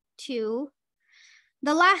on to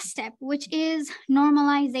the last step, which is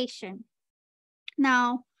normalization.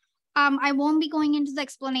 Now, I won't be going into the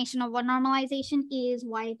explanation of what normalization is,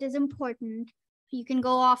 why it is important. You can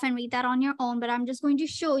go off and read that on your own, but I'm just going to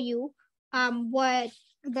show you what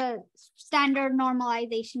the standard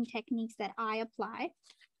normalization techniques that I apply.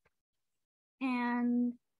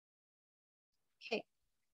 And okay,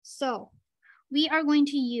 so we are going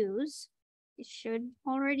to use, it should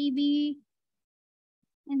already be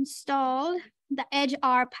installed, the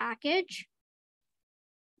EdgeR package.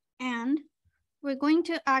 And we're going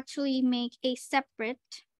to actually make a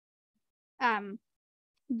separate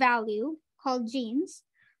value called genes,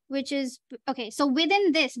 which is, okay, so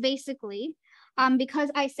within this, basically, because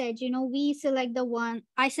I said, you know, I select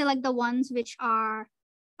the ones which are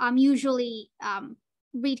usually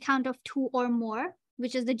read count of 2 or more,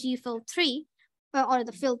 which is the GFIL3 or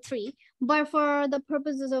the FIL3. But for the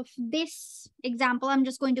purposes of this example, I'm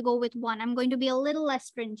just going to go with 1. I'm going to be a little less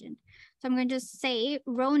stringent. So I'm going to say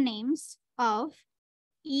row names of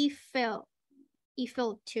EFIL2.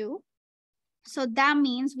 So that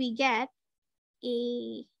means we get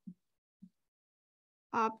a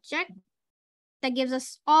object that gives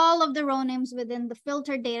us all of the row names within the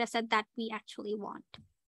filtered data set that we actually want.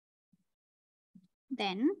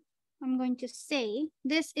 Then I'm going to say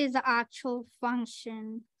this is the actual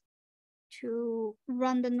function to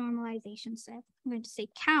run the normalization set. I'm going to say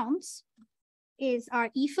counts is our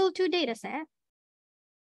EFIL2 data set.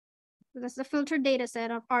 So that's the filtered data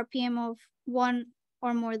set of RPM of 1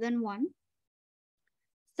 or more than 1.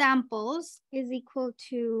 Samples is equal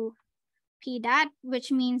to PDAT,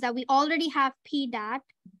 which means that we already have PDAT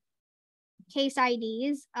case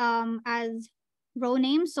IDs as row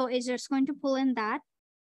names. So it's just going to pull in that.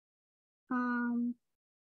 And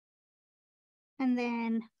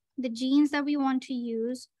then the genes that we want to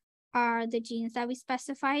use are the genes that we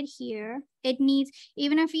specified here. It needs,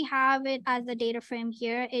 even if we have it as the data frame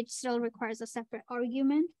here, it still requires a separate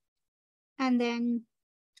argument. And then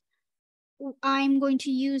I'm going to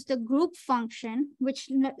use the group function, which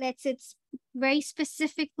lets it very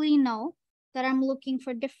specifically know that I'm looking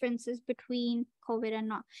for differences between COVID and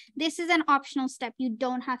not. This is an optional step. You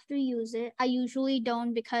don't have to use it. I usually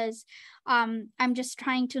don't because I'm just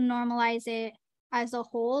trying to normalize it as a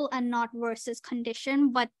whole and not versus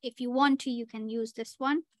condition. But if you want to, you can use this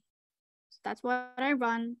one. So that's what I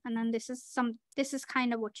run. And then this is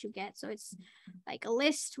kind of what you get. So it's like a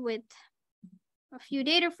list with a few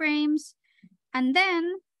data frames. And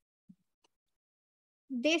then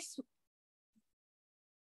this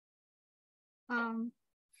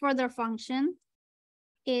further function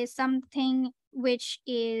is something which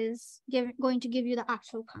is going to give you the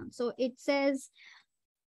actual count. So it says,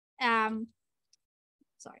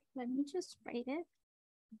 sorry, let me just write it.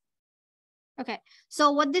 Okay,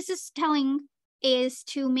 so what this is telling is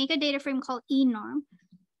to make a data frame called eNorm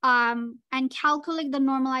and calculate the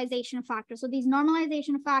normalization factor. So these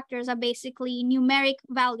normalization factors are basically numeric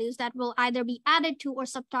values that will either be added to or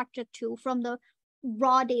subtracted to from the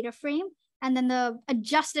raw data frame. And then the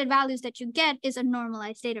adjusted values that you get is a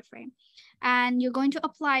normalized data frame. And you're going to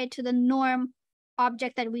apply it to the norm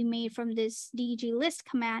object that we made from this DG list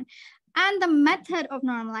command. And the method of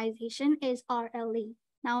normalization is RLE.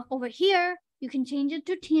 Now over here, you can change it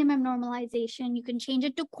to TMM normalization. You can change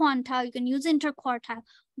it to quantile. You can use interquartile,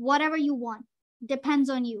 whatever you want. Depends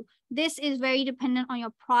on you. This is very dependent on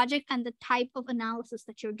your project and the type of analysis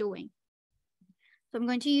that you're doing. So I'm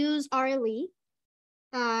going to use RLE.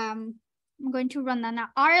 I'm going to run that now.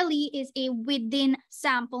 RLE is a within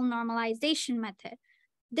sample normalization method.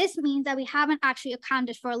 This means that we haven't actually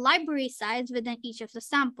accounted for library size within each of the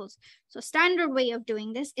samples. So standard way of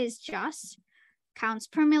doing this is just counts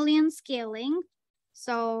per million scaling.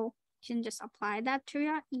 So you can just apply that to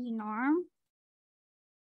your eNorm.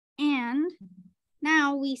 And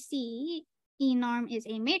now we see enorm is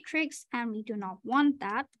a matrix, and we do not want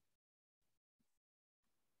that.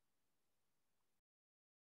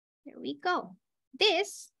 There we go.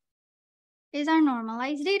 This is our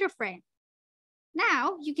normalized data frame.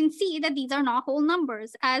 Now you can see that these are not whole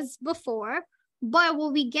numbers as before, but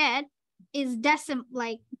what we get is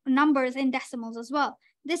numbers in decimals as well.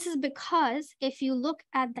 This is because if you look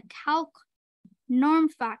at the calc norm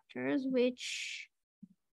factors, which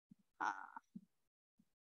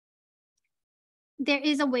there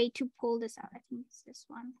is a way to pull this out. I think it's this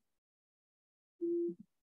one.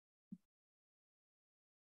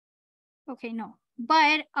 Okay, no.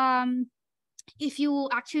 But if you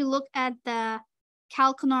actually look at the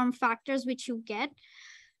calc norm factors, which you get,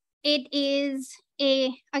 it is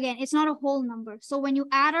again, it's not a whole number. So when you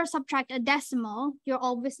add or subtract a decimal, you're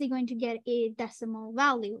obviously going to get a decimal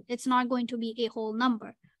value. It's not going to be a whole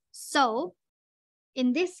number. So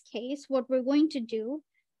in this case, what we're going to do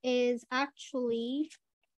is actually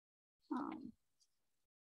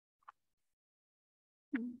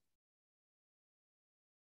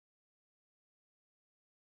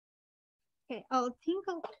okay,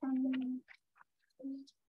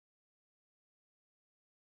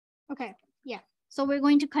 okay, yeah. So we're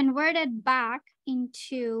going to convert it back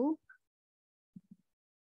into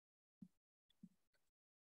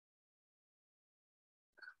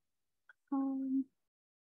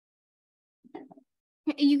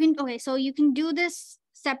you can, okay, so you can do this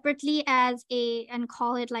separately as and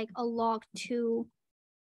call it like a log2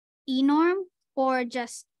 enorm, or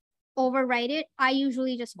just overwrite it. I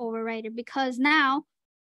usually just overwrite it because now,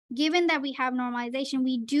 given that we have normalization,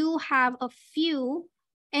 we do have a few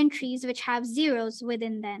entries which have zeros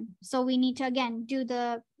within them. So we need to, again, do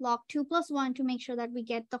the log2 plus 1 to make sure that we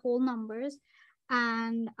get the whole numbers.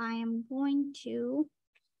 And I am going to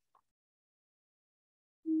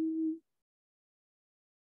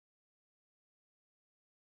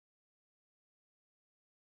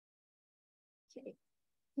okay.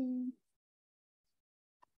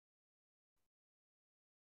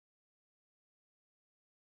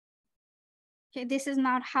 Okay, this is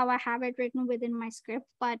not how I have it written within my script,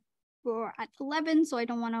 but we're at 11, so I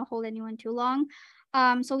don't want to hold anyone too long.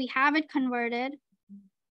 So we have it converted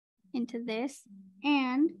into this.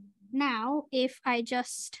 And now if I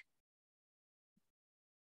just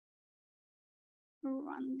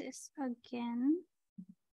run this again.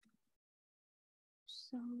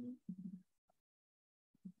 So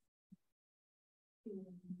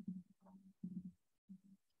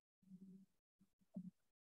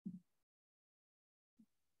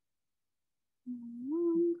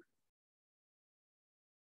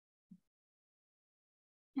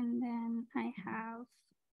and then I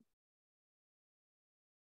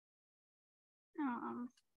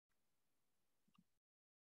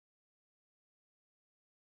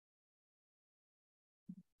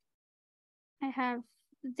have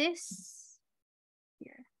this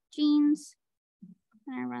here, genes,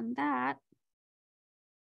 and I run that.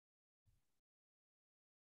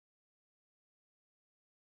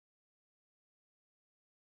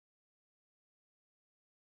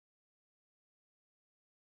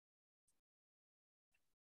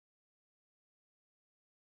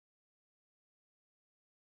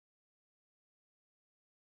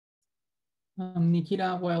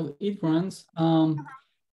 Nikita, while it runs,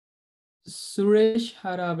 Suresh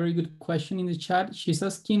had a very good question in the chat. She's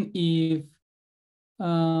asking if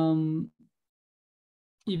the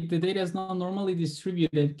data is not normally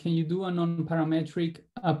distributed, can you do a non-parametric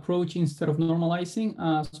approach instead of normalizing?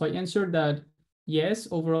 So I answered that yes,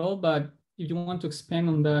 overall, but if you want to expand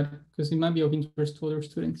on that, because it might be of interest to other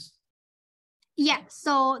students. Yeah,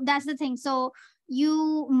 so that's the thing. So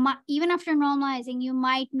you might, even after normalizing, you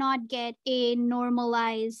might not get a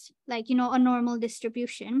normalized, like, a normal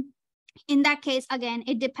distribution. In that case, again,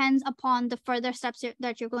 it depends upon the further steps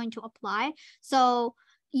that you're going to apply. So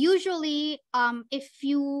usually, if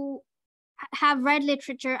you have read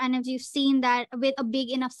literature and if you've seen that with a big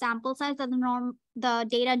enough sample size that the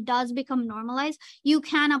data does become normalized, you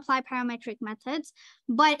can apply parametric methods.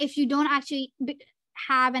 But if you don't actually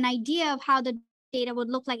have an idea of how the data would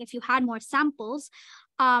look like if you had more samples,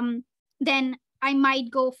 then I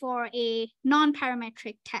might go for a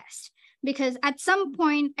non-parametric test, because at some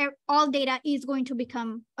point, all data is going to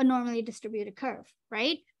become a normally distributed curve,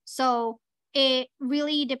 right? So it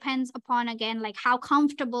really depends upon, again, like how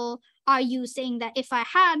comfortable are you saying that if I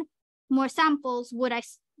had more samples, would I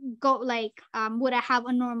go like, would I have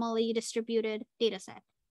a normally distributed data set?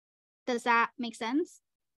 Does that make sense?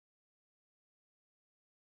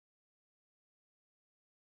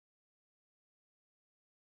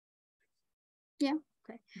 Yeah,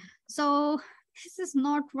 okay. So This is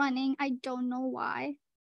not running. I don't know why.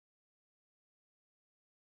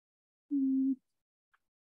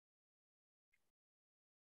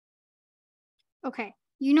 Okay,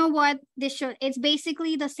 you know what this should, it's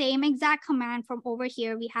basically the same exact command from over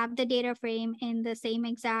here. We have the data frame in the same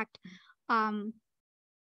exact, okay,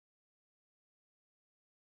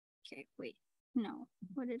 wait, no,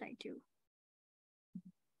 what did I do?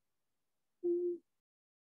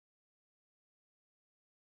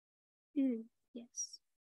 Yes,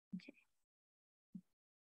 okay.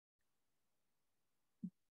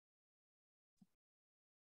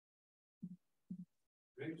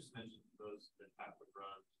 Maybe just mention those that have to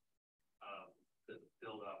run that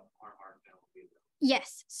build up our markdown.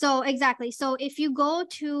 Yes, so exactly. So if you go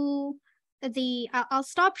to the, I'll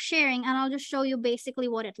stop sharing and I'll just show you basically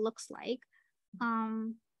what it looks like.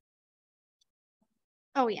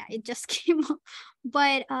 Oh yeah, it just came up.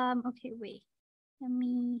 But okay, wait. Let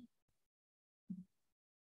me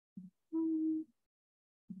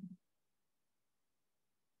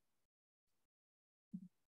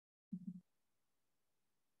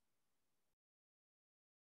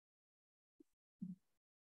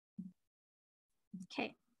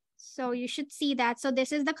okay, so you should see that. So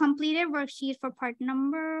this is the completed worksheet for part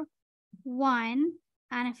number 1.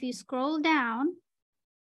 And if you scroll down,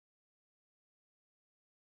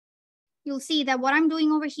 you'll see that what I'm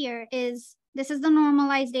doing over here is, this is the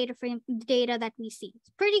normalized data frame data that we see.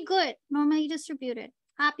 It's pretty good, normally distributed.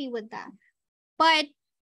 Happy with that. But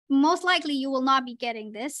most likely you will not be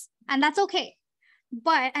getting this, and that's okay.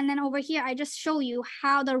 But, and then over here, I just show you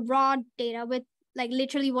how the raw data with like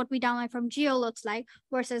literally what we download from Geo looks like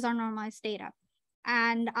versus our normalized data.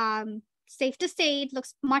 And safe to say, it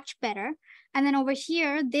looks much better. And then over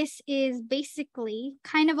here, this is basically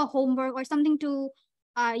kind of a homework or something to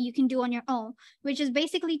you can do on your own, which is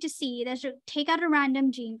basically to see that you take out a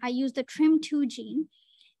random gene. I use the TRIM2 gene,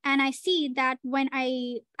 and I see that when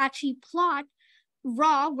I actually plot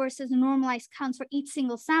raw versus normalized counts for each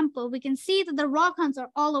single sample, we can see that the raw counts are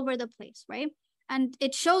all over the place, right? And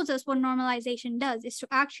it shows us what normalization does, is to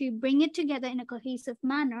actually bring it together in a cohesive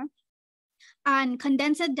manner and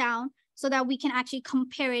condense it down so that we can actually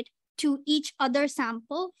compare it to each other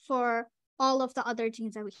sample for all of the other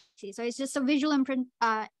genes that we see. So it's just a visual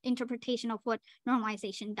interpretation of what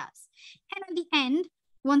normalization does. And at the end,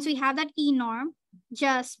 once we have that E-norm,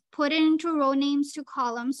 just put it into row names to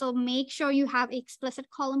columns. So make sure you have explicit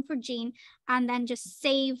column for gene and then just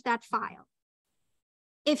save that file.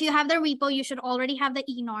 If you have the repo, you should already have the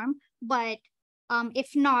E-norm, but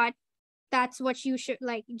if not, that's what you should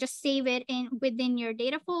like, just save it in within your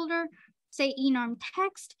data folder, say E-norm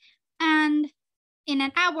text, and in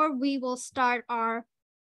an hour, we will start our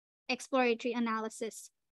exploratory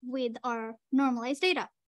analysis with our normalized data.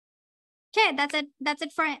 Okay, that's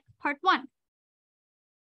it for part 1.